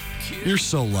 1990s, you're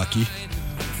so lucky.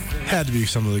 Had to be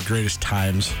some of the greatest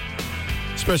times,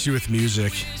 especially with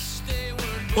music.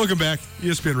 Welcome back,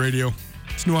 ESPN Radio,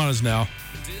 It's Nuanez Now.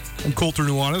 I'm Colter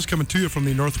Nuanez, coming to you from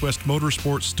the Northwest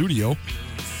Motorsport Studio.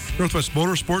 Northwest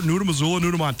Motorsport, new to Missoula, new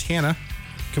to Montana.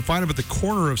 You can find them at the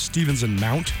corner of Stevens and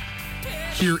Mount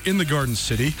here in the Garden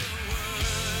City. You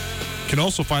can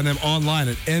also find them online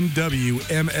at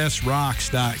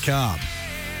nwmsrocks.com.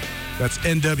 That's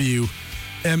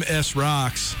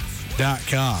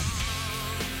nwmsrocks.com.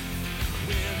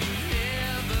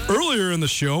 Earlier in the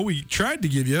show, we tried to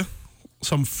give you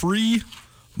some free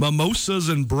mimosas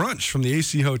and brunch from the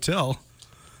AC Hotel,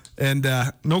 and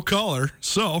no caller,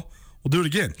 so we'll do it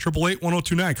again.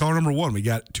 888-1029, caller number 1. We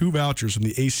got 2 vouchers from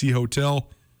the AC Hotel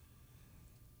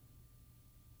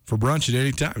for brunch at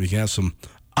any time. You can have some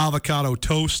avocado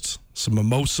toast, some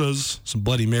mimosas, some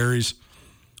Bloody Marys.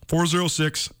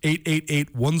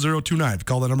 406-888-1029. If you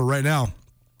call that number right now,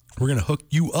 we're going to hook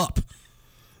you up.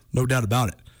 No doubt about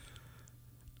it.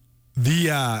 If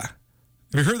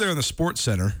you heard there in the Sports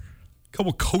Center, a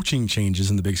couple coaching changes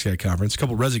in the Big Sky Conference, a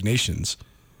couple resignations.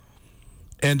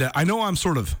 And I know I'm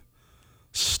sort of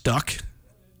stuck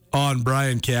on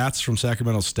Brian Katz from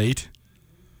Sacramento State.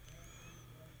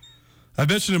 I've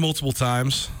mentioned it multiple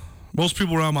times. Most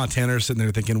people around Montana are sitting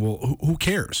there thinking, well, who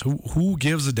cares? Who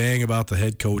gives a dang about the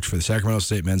head coach for the Sacramento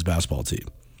State men's basketball team?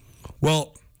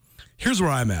 Well, here's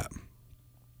where I'm at.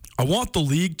 I want the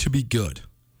league to be good.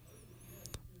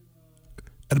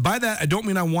 And by that, I don't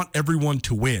mean I want everyone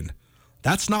to win.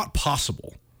 That's not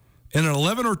possible. In an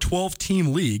 11 or 12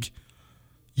 team league,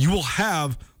 you will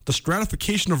have the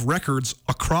stratification of records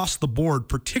across the board,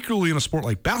 particularly in a sport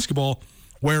like basketball,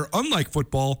 where unlike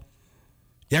football,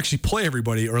 you actually play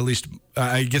everybody, or at least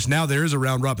I guess now there is a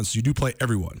round robin, so you do play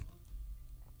everyone.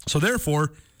 So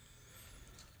therefore,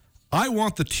 I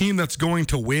want the team that's going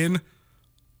to win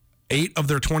 8 of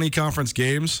their 20 conference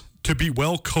games to be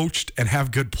well coached and have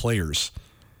good players.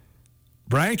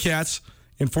 Brian Katz,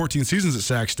 in 14 seasons at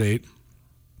Sac State,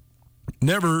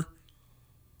 never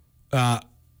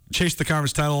chased the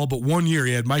conference title all but 1 year.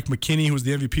 He had Mike McKinney, who was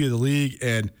the MVP of the league,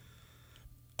 and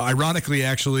ironically,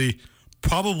 actually,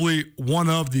 probably one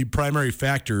of the primary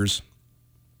factors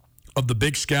of the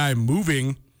Big Sky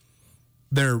moving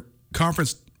their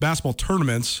conference basketball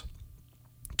tournaments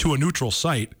to a neutral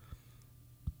site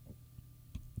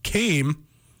came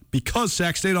because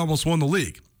Sac State almost won the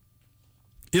league.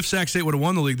 If Sac State would have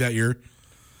won the league that year,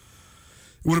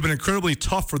 it would have been incredibly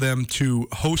tough for them to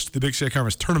host the Big Sky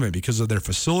Conference tournament because of their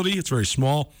facility. It's very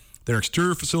small. Their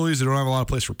exterior facilities, they don't have a lot of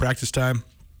place for practice time.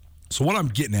 So what I'm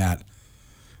getting at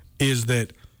is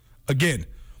that, again,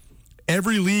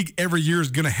 every league every year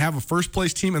is going to have a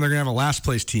first-place team and they're going to have a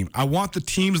last-place team. I want the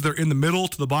teams that are in the middle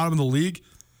to the bottom of the league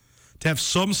to have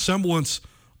some semblance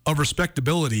of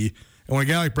respectability. And when a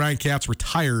guy like Brian Katz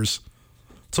retires,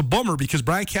 it's a bummer because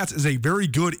Brian Katz is a very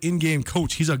good in-game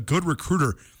coach. He's a good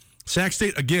recruiter. Sac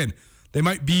State, again, they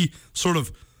might be sort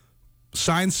of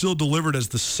signed, sealed, delivered as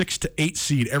the 6 to 8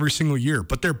 seed every single year,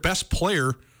 but their best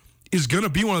player is going to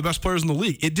be one of the best players in the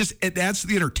league. It adds to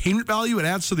the entertainment value. It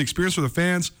adds to the experience for the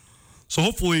fans. So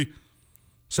hopefully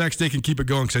Sac State can keep it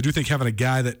going because I do think having a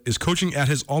guy that is coaching at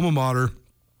his alma mater,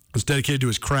 is dedicated to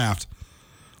his craft,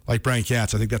 like Brian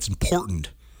Katz, I think that's important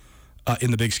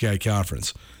in the Big Sky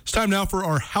Conference. It's time now for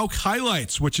our Houck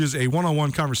Highlights, which is a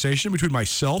one-on-one conversation between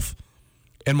myself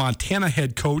and Montana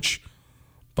head coach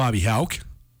Bobby Houck.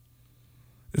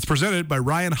 It's presented by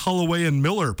Ryan Holloway and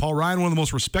Miller. Paul Ryan, one of the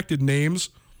most respected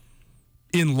names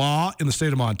in law in the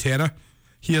state of Montana.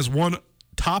 He has won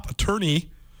top attorney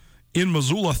in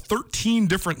Missoula 13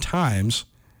 different times,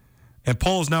 and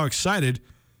Paul is now excited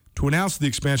to announce the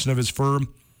expansion of his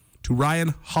firm to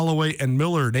Ryan Holloway and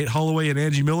Miller. Nate Holloway and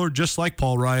Angie Miller, just like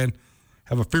Paul Ryan,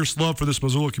 have a fierce love for this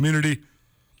Missoula community.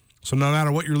 So no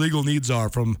matter what your legal needs are,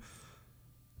 from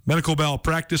medical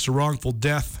malpractice or wrongful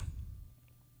death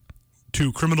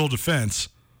to criminal defense,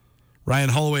 Ryan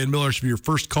Holloway and Miller should be your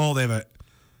first call. They have a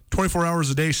 24 hours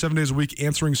a day, 7 days a week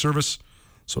answering service.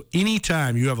 So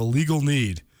anytime you have a legal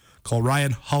need, call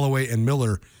Ryan Holloway and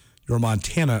Miller, your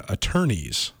Montana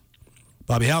attorneys.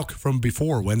 Bobby Houck from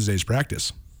before Wednesday's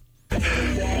practice.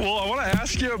 Well, I want to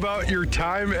ask you about your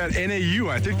time at NAU.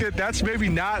 I think that's maybe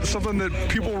not something that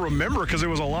people remember because it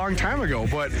was a long time ago,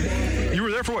 but you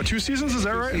were there for, 2 seasons? Is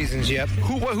that right? 2 seasons, yep.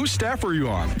 Whose staff were you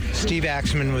on? Steve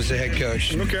Axman was the head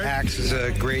coach. Okay. Ax is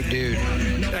a great dude.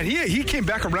 And he came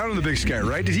back around in the Big Sky,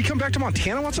 right? Did he come back to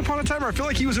Montana once upon a time, or I feel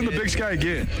like he was in the Big Sky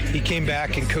again? He came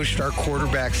back and coached our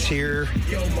quarterbacks here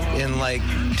in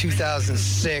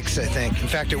 2006, I think. In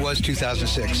fact, it was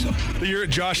 2006. The year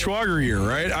Josh Schwager year,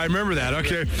 right? I remember that.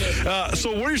 Okay.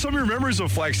 So what are some of your memories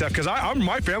of Flagstaff? Because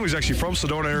my family's actually from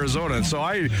Sedona, Arizona, and so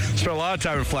I spent a lot of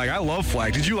time in Flag. I love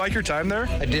Flag. Did you like your time there?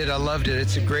 I did. I loved it.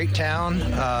 It's a great town.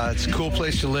 It's a cool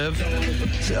place to live.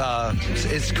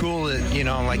 It's cool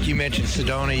that, like you mentioned,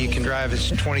 Sedona, you can drive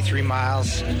 23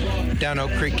 miles down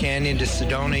Oak Creek Canyon to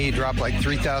Sedona. You drop like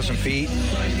 3,000 feet,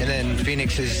 and then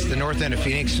Phoenix is the north end of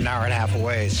Phoenix, an hour and a half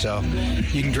away. So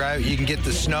you can drive. You can get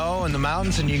the snow and the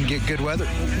mountains, and you can get good weather.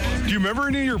 Do you remember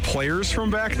any of your players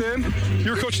from back then?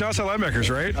 You were coaching outside linebackers,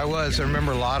 right? I was. I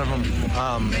remember a lot of them.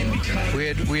 We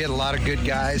had a lot of good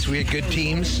guys. We had good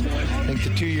teams. I think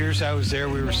the 2 years I was there,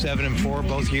 we were 7-4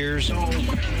 both years.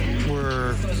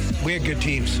 We had good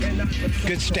teams,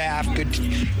 good staff,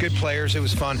 good players. It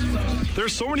was fun.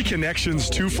 There's so many connections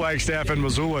to Flagstaff and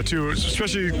Missoula too,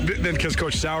 especially then because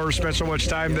Coach Sauer spent so much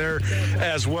time there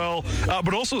as well.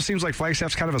 But also it seems like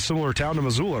Flagstaff's kind of a similar town to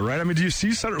Missoula, right? I mean, do you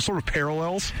see sort of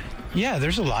parallels? Yeah,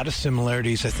 there's a lot of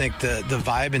similarities. I think the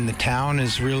vibe in the town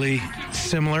is really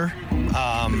similar.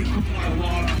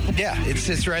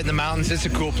 It's right in the mountains. It's a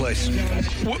cool place.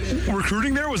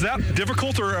 Recruiting there, was that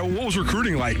difficult, or what was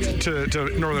recruiting like to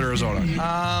Northern Arizona?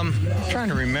 I'm trying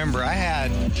to remember. I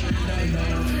had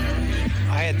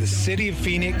the city of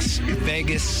Phoenix,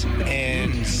 Vegas,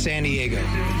 and San Diego.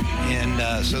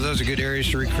 And so those are good areas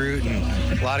to recruit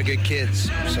and a lot of good kids.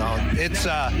 So it's,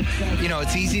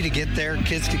 it's easy to get there.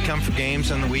 Kids could come for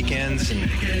games on the weekends, and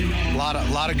a lot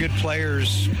of good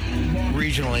players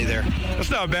regionally there. That's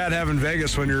not bad having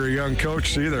Vegas when you're a young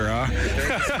coach either, huh?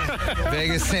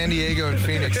 Vegas, San Diego, and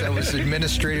Phoenix. That was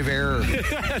administrative error.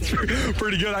 That's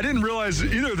pretty good. I didn't realize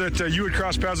either that you had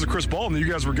crossed paths with Chris Baldwin, that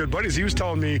you guys were good buddies. He was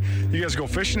telling me you guys go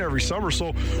fishing every summer.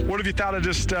 So what have you thought of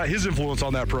just his influence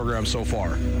on that program so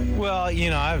far? Well, I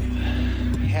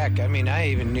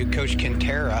even knew Coach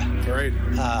Quintera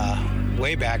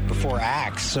way back before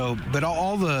Axe. So, but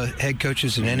all the head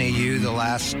coaches at NAU the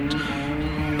last,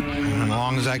 as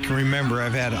long as I can remember,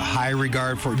 I've had a high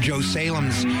regard for. Joe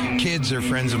Salem's kids are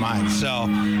friends of mine. So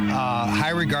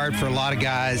high regard for a lot of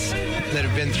guys that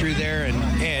have been through there.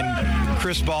 And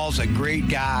Chris Ball's a great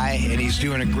guy, and he's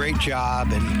doing a great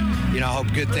job. And, I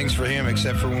hope good things for him,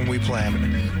 except for when we play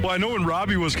him. Well, I know when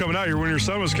Robbie was coming out here, when your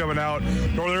son was coming out,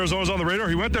 Northern Arizona was on the radar.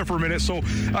 He went there for a minute. So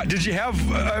did you have,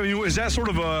 is that sort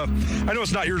of I know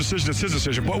it's not your decision, it's his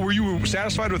decision, but were you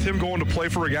satisfied with him going to play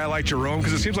for a guy like Jerome?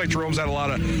 Because it seems like Jerome's had a lot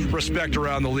of respect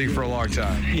around the league for a long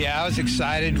time. Yeah, I was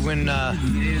excited when,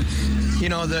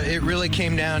 it really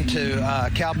came down to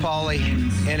Cal Poly,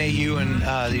 NAU, and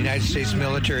the United States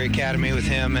Military Academy with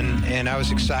him, and I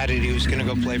was excited he was going to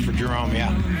go play for Jerome,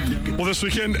 yeah. Well, this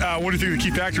weekend, what do you think the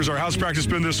key factors are? How's practice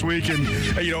been this week? And,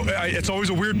 it's always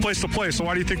a weird place to play, so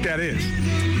why do you think that is?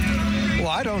 Well,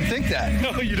 I don't think that.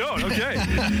 No, you don't? Okay.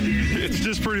 It's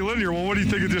just pretty linear. Well, what do you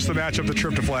think of just the matchup, the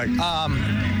trip to Flag?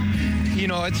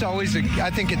 It's always I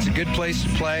think it's a good place to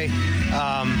play.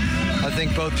 I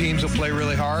think both teams will play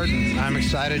really hard, and I'm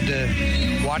excited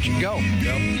to watch it go.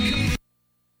 Yep.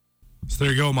 So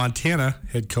there you go, Montana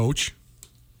head coach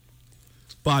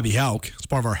Bobby Hauck. It's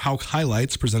part of our Hauck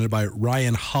Highlights presented by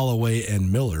Ryan Holloway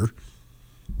and Miller.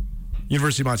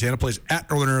 University of Montana plays at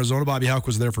Northern Arizona. Bobby Hauck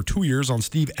was there for 2 years on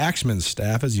Steve Axman's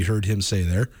staff, as you heard him say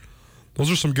there.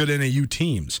 Those are some good NAU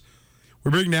teams.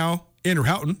 We're bringing now Andrew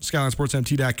Houghton,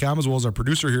 SkylineSportsMT.com, as well as our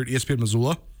producer here at ESPN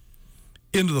Missoula,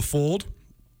 into the fold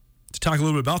to talk a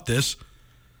little bit about this.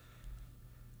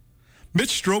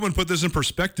 Mitch Stroman put this in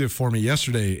perspective for me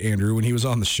yesterday, Andrew, when he was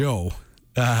on the show.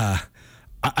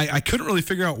 I couldn't really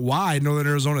figure out why Northern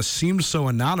Arizona seemed so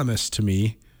anonymous to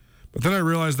me, but then I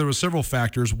realized there were several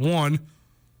factors. One,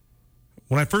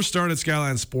 when I first started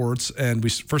Skyline Sports and we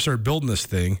first started building this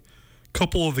thing, a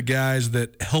couple of the guys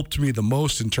that helped me the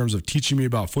most in terms of teaching me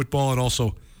about football and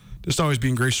also just always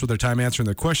being gracious with their time answering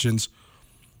their questions,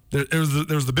 there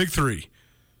was the big three.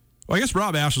 Well, I guess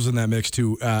Rob Ash was in that mix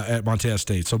too at Montana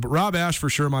State. But Rob Ash for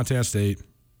sure, Montana State.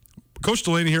 Coach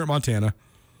Delaney here at Montana.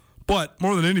 But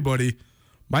more than anybody,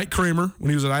 Mike Kramer when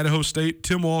he was at Idaho State,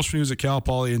 Tim Walsh when he was at Cal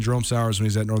Poly, and Jerome Sowers when he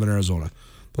was at Northern Arizona.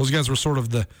 Those guys were sort of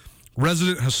the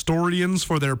resident historians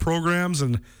for their programs.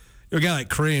 And a guy like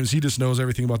Krames, he just knows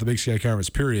everything about the Big Sky Conference,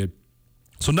 period.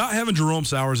 So not having Jerome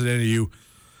Sowers at NAU,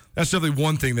 that's definitely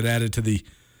one thing that added to the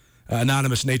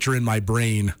anonymous nature in my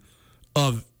brain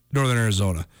of Northern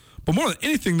Arizona. But more than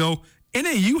anything, though,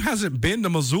 NAU hasn't been to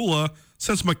Missoula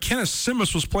since McKenna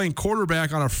Simmons was playing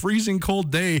quarterback on a freezing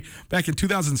cold day back in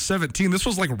 2017. This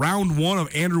was like round one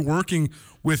of Andrew working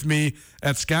with me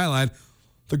at Skyline.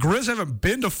 The Grizz haven't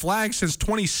been to Flag since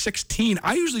 2016.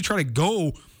 I usually try to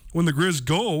go when the Grizz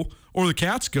go or the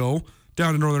Cats go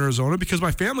down to Northern Arizona because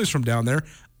my family's from down there.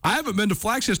 I haven't been to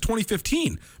Flag since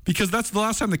 2015 because that's the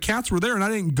last time the Cats were there, and I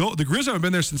didn't go. The Grizz haven't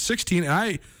been there since 16, and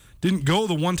I didn't go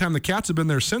the one time the Cats have been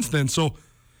there since then. So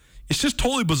it's just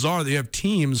totally bizarre that you have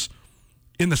teams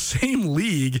in the same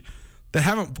league that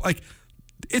haven't, like,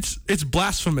 it's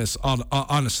blasphemous,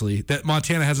 honestly, that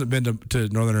Montana hasn't been to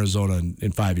Northern Arizona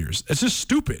in 5 years. It's just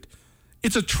stupid.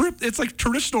 It's a trip. It's like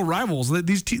traditional rivals.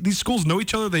 These schools know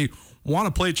each other. They want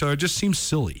to play each other. It just seems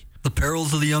silly. The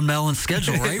perils of the unbalanced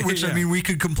schedule, right? Which, I mean, we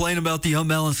could complain about the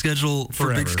unbalanced schedule for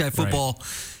Forever, Big Sky football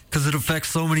because it affects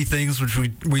so many things, which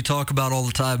we talk about all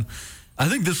the time. I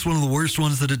think this is one of the worst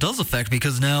ones that it does affect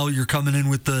because now you're coming in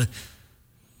with the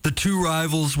two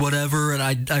rivals, whatever,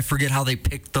 and I forget how they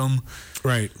picked them.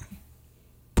 Right.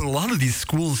 But a lot of these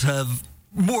schools have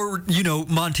more,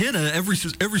 Montana, every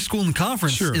school in the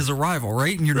conference is a rival,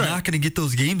 right? And you're not going to get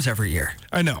those games every year.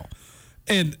 I know.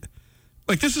 And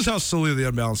like, this is how silly the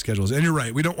unbalanced schedule is. And you're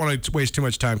right. We don't want to waste too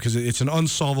much time because it's an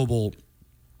unsolvable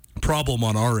problem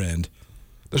on our end.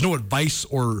 There's no advice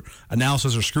or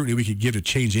analysis or scrutiny we could give to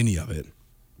change any of it.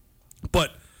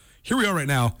 But here we are right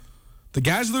now. The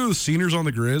guys that are the seniors on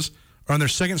the Grizz are on their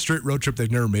second straight road trip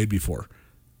they've never made before.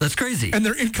 That's crazy. And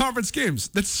they're in conference games.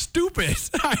 That's stupid.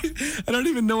 I don't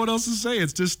even know what else to say.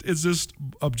 It's just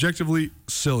objectively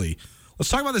silly. Let's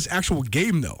talk about this actual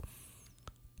game, though.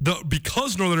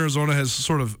 Because Northern Arizona has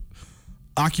sort of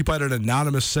occupied an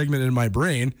anonymous segment in my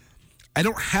brain, I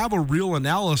don't have a real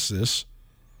analysis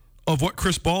of what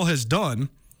Chris Ball has done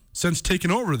since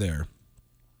taking over there.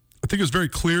 I think it was very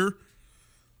clear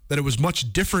that it was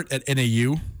much different at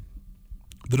NAU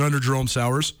than under Jerome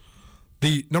Sowers.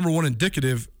 The number one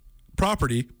indicative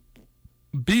property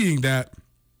being that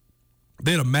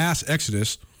they had a mass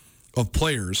exodus of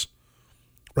players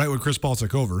right when Chris Ball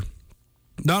took over.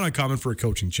 Not uncommon for a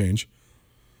coaching change.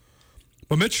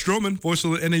 But Mitch Stroman, voice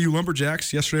of the NAU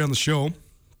Lumberjacks, yesterday on the show,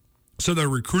 said their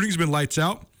recruiting's been lights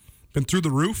out, been through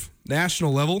the roof,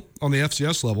 national level, on the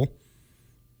FCS level.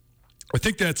 I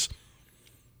think that's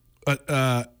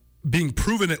being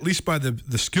proven at least by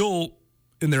the skill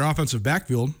in their offensive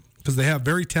backfield, because they have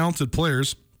very talented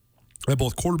players. They have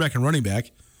both quarterback and running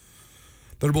back.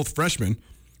 They're both freshmen.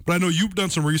 But I know you've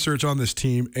done some research on this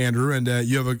team, Andrew, and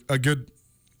you have a good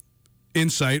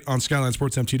insight on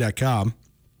SkylineSportsMT.com.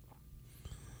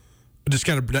 Just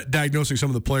kind of diagnosing some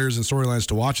of the players and storylines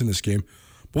to watch in this game.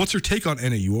 But what's your take on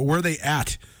NAU? Where are they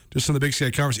at just in the Big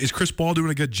Sky Conference? Is Chris Ball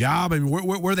doing a good job? I mean,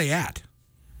 where are they at?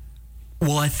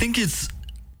 Well, I think it's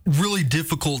really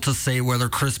difficult to say whether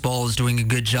Chris Ball is doing a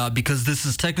good job because this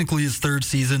is technically his third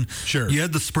season. Sure. You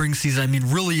had the spring season. I mean,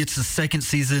 really, it's his second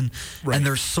season, and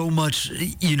there's so much,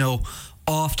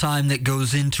 off time that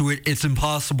goes into it. It's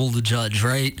impossible to judge,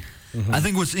 right? Mm-hmm. I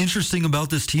think what's interesting about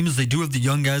this team is they do have the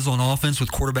young guys on offense with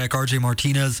quarterback RJ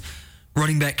Martinez,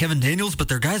 running back Kevin Daniels, but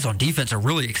their guys on defense are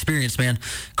really experienced, man.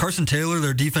 Carson Taylor,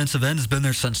 their defensive end, has been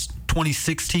there since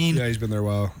 2016. Yeah, he's been there a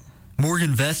while.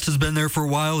 Morgan Vest has been there for a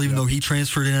while, even though he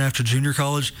transferred in after junior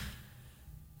college.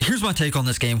 Here's my take on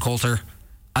this game, Coulter.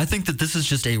 I think that this is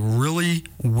just a really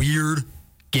weird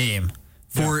game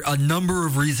for a number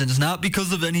of reasons, not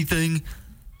because of anything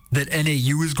that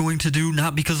NAU is going to do,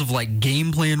 not because of like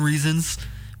game plan reasons.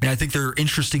 I mean, I think there are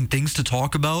interesting things to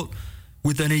talk about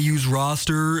with NAU's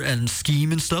roster and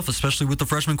scheme and stuff, especially with the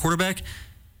freshman quarterback.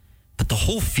 But the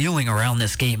whole feeling around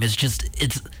this game is just,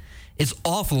 it's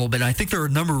off a little bit. I think there are a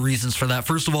number of reasons for that.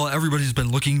 First of all, everybody's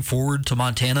been looking forward to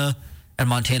Montana and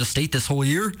Montana State this whole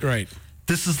year. Right.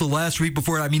 This is the last week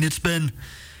before. I mean, it's been,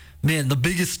 man, the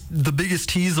biggest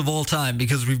tease of all time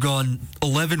because we've gone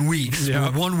 11 weeks.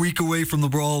 Yep. We're 1 week away from the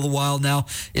Brawl of the Wild now.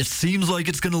 It seems like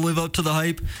it's going to live up to the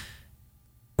hype.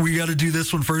 We got to do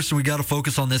this one first, and we got to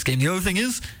focus on this game. The other thing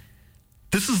is,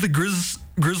 this is the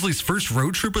Grizzlies' first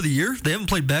road trip of the year. They haven't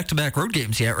played back-to-back road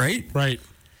games yet, right? Right.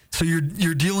 So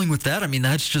you're dealing with that. I mean,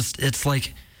 that's just, it's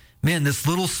like, man, this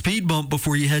little speed bump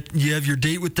before you have your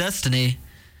date with destiny.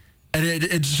 And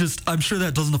it's just, I'm sure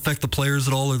that doesn't affect the players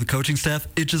at all or the coaching staff.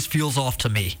 It just feels off to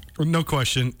me. No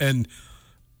question. And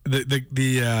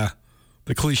the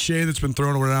cliche that's been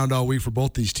thrown around all week for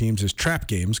both these teams is trap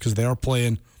games, because they are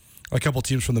playing a couple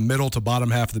teams from the middle to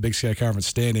bottom half of the Big Sky Conference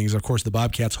standings. Of course, the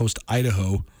Bobcats host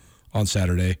Idaho on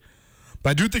Saturday.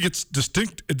 But I do think it's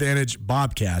distinct advantage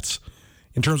Bobcats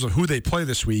in terms of who they play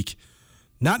this week.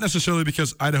 Not necessarily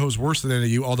because Idaho's worse than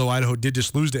NAU, although Idaho did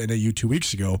just lose to NAU 2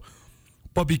 weeks ago,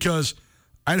 but because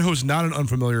Idaho's not an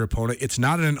unfamiliar opponent. It's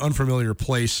not in an unfamiliar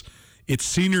place. It's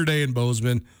senior day in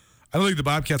Bozeman. I don't think the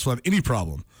Bobcats will have any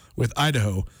problem with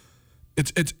Idaho.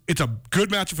 It's a good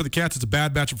matchup for the Cats. It's a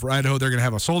bad matchup for Idaho. They're going to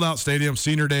have a sold-out stadium,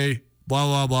 senior day, blah,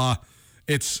 blah, blah.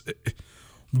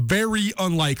 very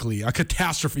unlikely. A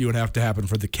catastrophe would have to happen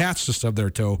for the Cats to stub their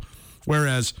toe.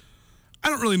 Whereas, I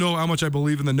don't really know how much I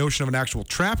believe in the notion of an actual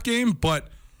trap game, but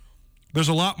there's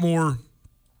a lot more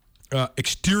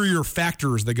exterior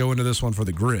factors that go into this one for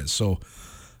the Grizz. So,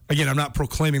 again, I'm not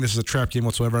proclaiming this is a trap game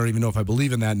whatsoever. I don't even know if I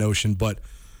believe in that notion, but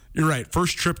you're right.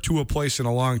 First trip to a place in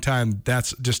a long time,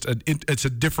 that's just it's a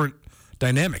different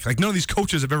dynamic. Like, none of these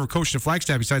coaches have ever coached in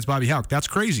Flagstaff besides Bobby Hauck. That's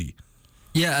crazy.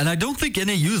 Yeah, and I don't think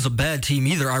NAU is a bad team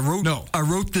either. I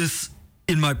wrote this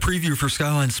in my preview for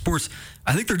Skyline Sports.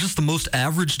 I think they're just the most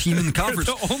average team in the conference.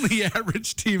 They're the only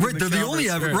average team right, in the conference. Right, they're the only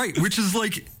average, right, which is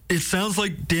like, it sounds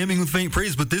like damning with faint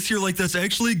praise, but this year, like, that's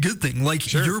actually a good thing.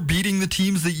 Like, you're beating the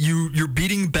teams that you're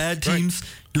beating bad teams,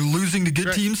 you're losing to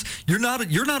good teams. You're not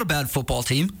a bad football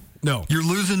team. No. You're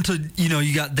losing to,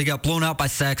 they got blown out by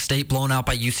Sac State, blown out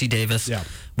by UC Davis,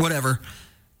 whatever.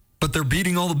 But they're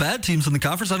beating all the bad teams in the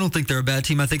conference. I don't think they're a bad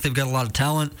team. I think they've got a lot of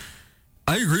talent.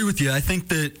 I agree with you. I think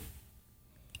that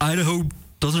Idaho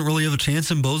doesn't really have a chance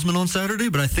in Bozeman on Saturday,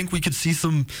 but I think we could see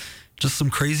some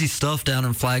crazy stuff down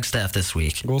in Flagstaff this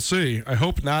week. We'll see. I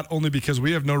hope not only because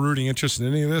we have no rooting interest in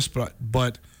any of this,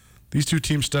 but these two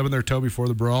teams stubbing their toe before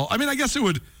the brawl. I mean, I guess it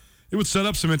would set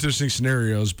up some interesting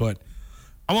scenarios, but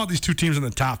I want these two teams in the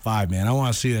top 5, man. I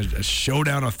want to see a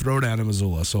showdown, a throwdown in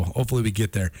Missoula, so hopefully we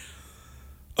get there.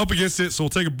 Up against it, so we'll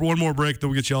take one more break, then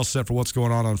we'll get you all set for what's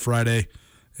going on Friday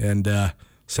and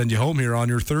send you home here on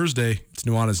your Thursday. It's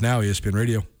Nuanez Now, ESPN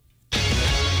Radio.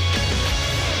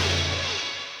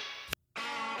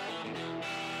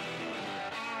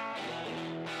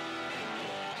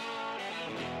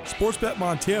 Sportsbet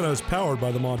Montana is powered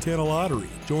by the Montana Lottery.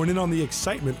 Join in on the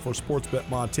excitement for Sportsbet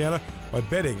Montana by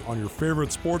betting on your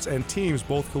favorite sports and teams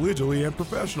both collegially and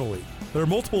professionally. There are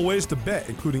multiple ways to bet,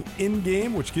 including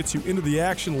in-game, which gets you into the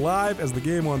action live as the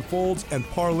game unfolds, and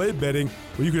parlay betting,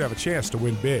 where you could have a chance to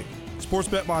win big.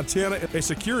 Sportsbet Montana, a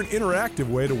secure and interactive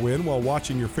way to win while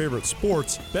watching your favorite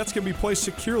sports. Bets can be placed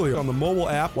securely on the mobile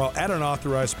app while at an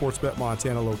authorized Sportsbet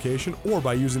Montana location or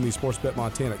by using the Sportsbet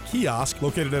Montana kiosk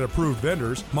located at approved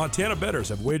vendors. Montana bettors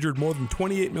have wagered more than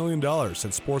 $28 million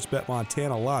since Sportsbet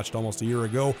Montana launched almost a year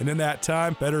ago, and in that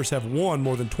time, bettors have won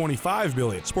more than $25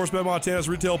 million. Sportsbet Montana's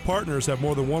retail partners have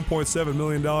more than $1.7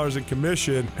 million in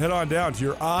commission. Head on down to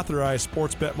your authorized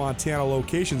Sportsbet Montana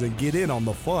locations and get in on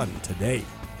the fun today.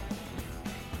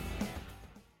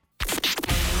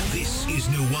 This is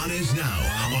Nuanez Now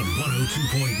on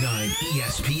 102.9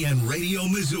 ESPN Radio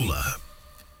Missoula.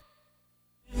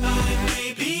 I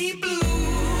may be blue,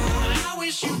 I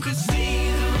wish you could see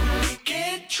them make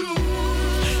it true. Caught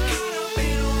up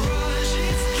in a rush,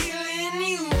 it's killing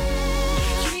you.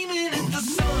 Dreaming at the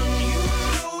sun you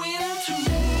go into.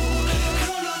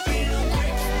 Caught up in a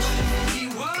grip, you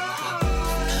are.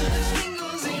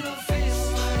 Fingers in a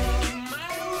fist, you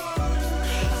might run.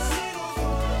 I settle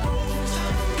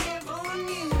for a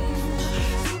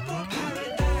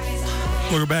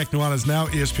Welcome back. Nuanez Now,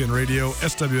 ESPN Radio,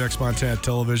 SWX Montana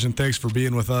Television. Thanks for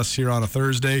being with us here on a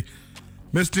Thursday.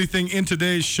 Missed anything in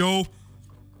today's show?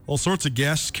 All sorts of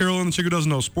guests. Carolyn, the chick who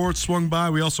doesn't know sports, swung by.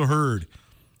 We also heard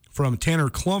from Tanner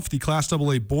Klumpf, the Class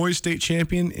AA boys state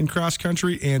champion in cross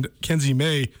country, and Kenzie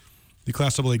May, the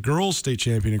Class AA girls state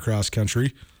champion in cross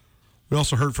country. We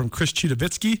also heard from Chris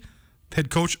Chitavitsky, head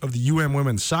coach of the UM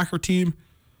women's soccer team.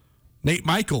 Nate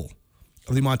Michael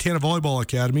of the Montana Volleyball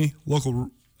Academy, local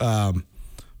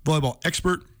volleyball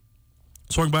expert,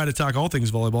 swung by to talk all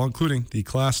things volleyball, including the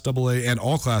Class AA and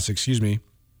All Class,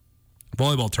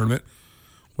 volleyball tournament,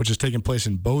 which is taking place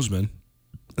in Bozeman.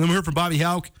 And then we heard from Bobby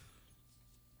Hauck,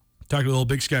 talking a little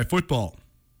Big Sky football.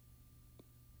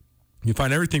 You can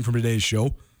find everything from today's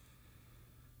show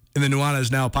in the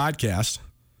Nuanez Now podcast,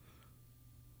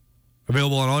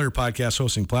 available on all your podcast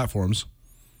hosting platforms,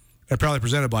 and proudly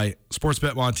presented by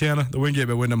Sportsbet Montana, the Wingate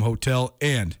by Wyndham Hotel,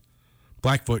 and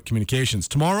Blackfoot Communications.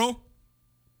 Tomorrow,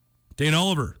 Dane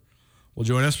Oliver will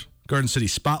join us, Garden City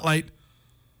Spotlight.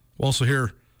 We'll also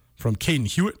hear from Caden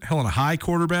Hewitt, Helena High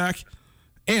quarterback,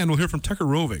 and we'll hear from Tucker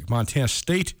Rovig, Montana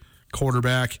State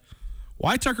quarterback.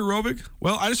 Why Tucker Rovig?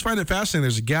 Well, I just find it fascinating.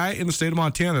 There's a guy in the state of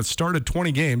Montana that started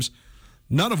 20 games,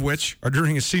 none of which are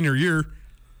during his senior year,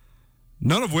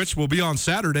 none of which will be on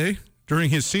Saturday during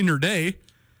his senior day,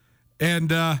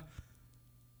 and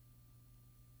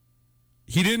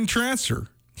he didn't transfer.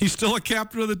 He's still a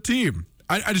captain of the team.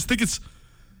 I just think it's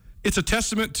a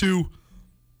testament to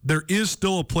there is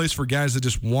still a place for guys that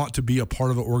just want to be a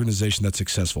part of an organization that's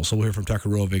successful. So we'll hear from Tucker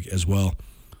Rovig as well.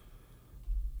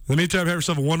 In the meantime, have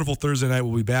yourself a wonderful Thursday night.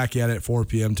 We'll be back at it at 4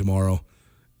 p.m. tomorrow.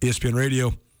 ESPN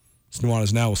Radio. It's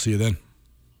Nuanez Now. We'll see you then.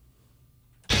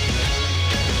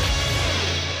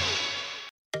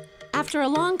 After a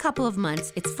long couple of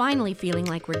months, it's finally feeling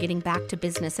like we're getting back to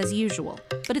business as usual.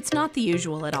 But it's not the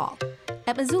usual at all.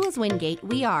 At Missoula's Wingate,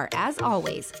 we are, as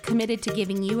always, committed to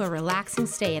giving you a relaxing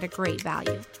stay at a great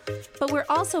value. But we're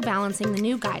also balancing the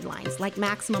new guidelines like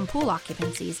maximum pool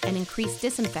occupancies and increased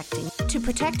disinfecting to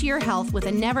protect your health with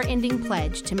a never-ending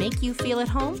pledge to make you feel at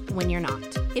home when you're not.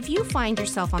 If you find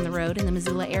yourself on the road in the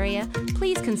Missoula area,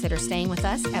 please consider staying with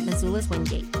us at Missoula's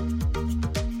Wingate.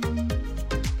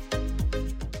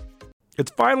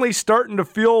 It's finally starting to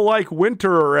feel like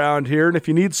winter around here, and if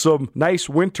you need some nice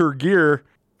winter gear,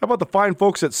 how about the fine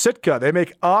folks at Sitka? They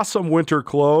make awesome winter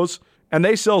clothes, and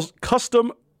they sell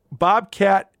custom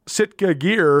Bobcat Sitka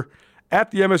gear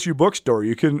at the MSU Bookstore.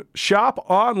 You can shop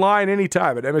online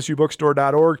anytime at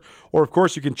msubookstore.org, or of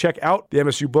course you can check out the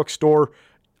MSU Bookstore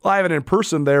live and in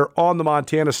person there on the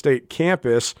Montana State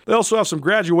campus. They also have some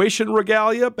graduation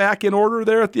regalia back in order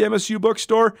there at the MSU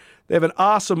Bookstore. They have an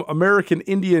awesome American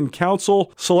Indian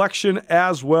Council selection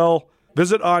as well.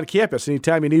 Visit on campus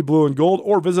anytime you need blue and gold,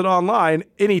 or visit online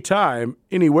anytime,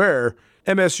 anywhere,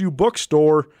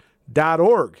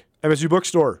 msubookstore.org. MSU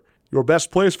Bookstore, your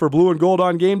best place for blue and gold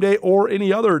on game day or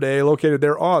any other day, located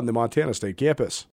there on the Montana State campus.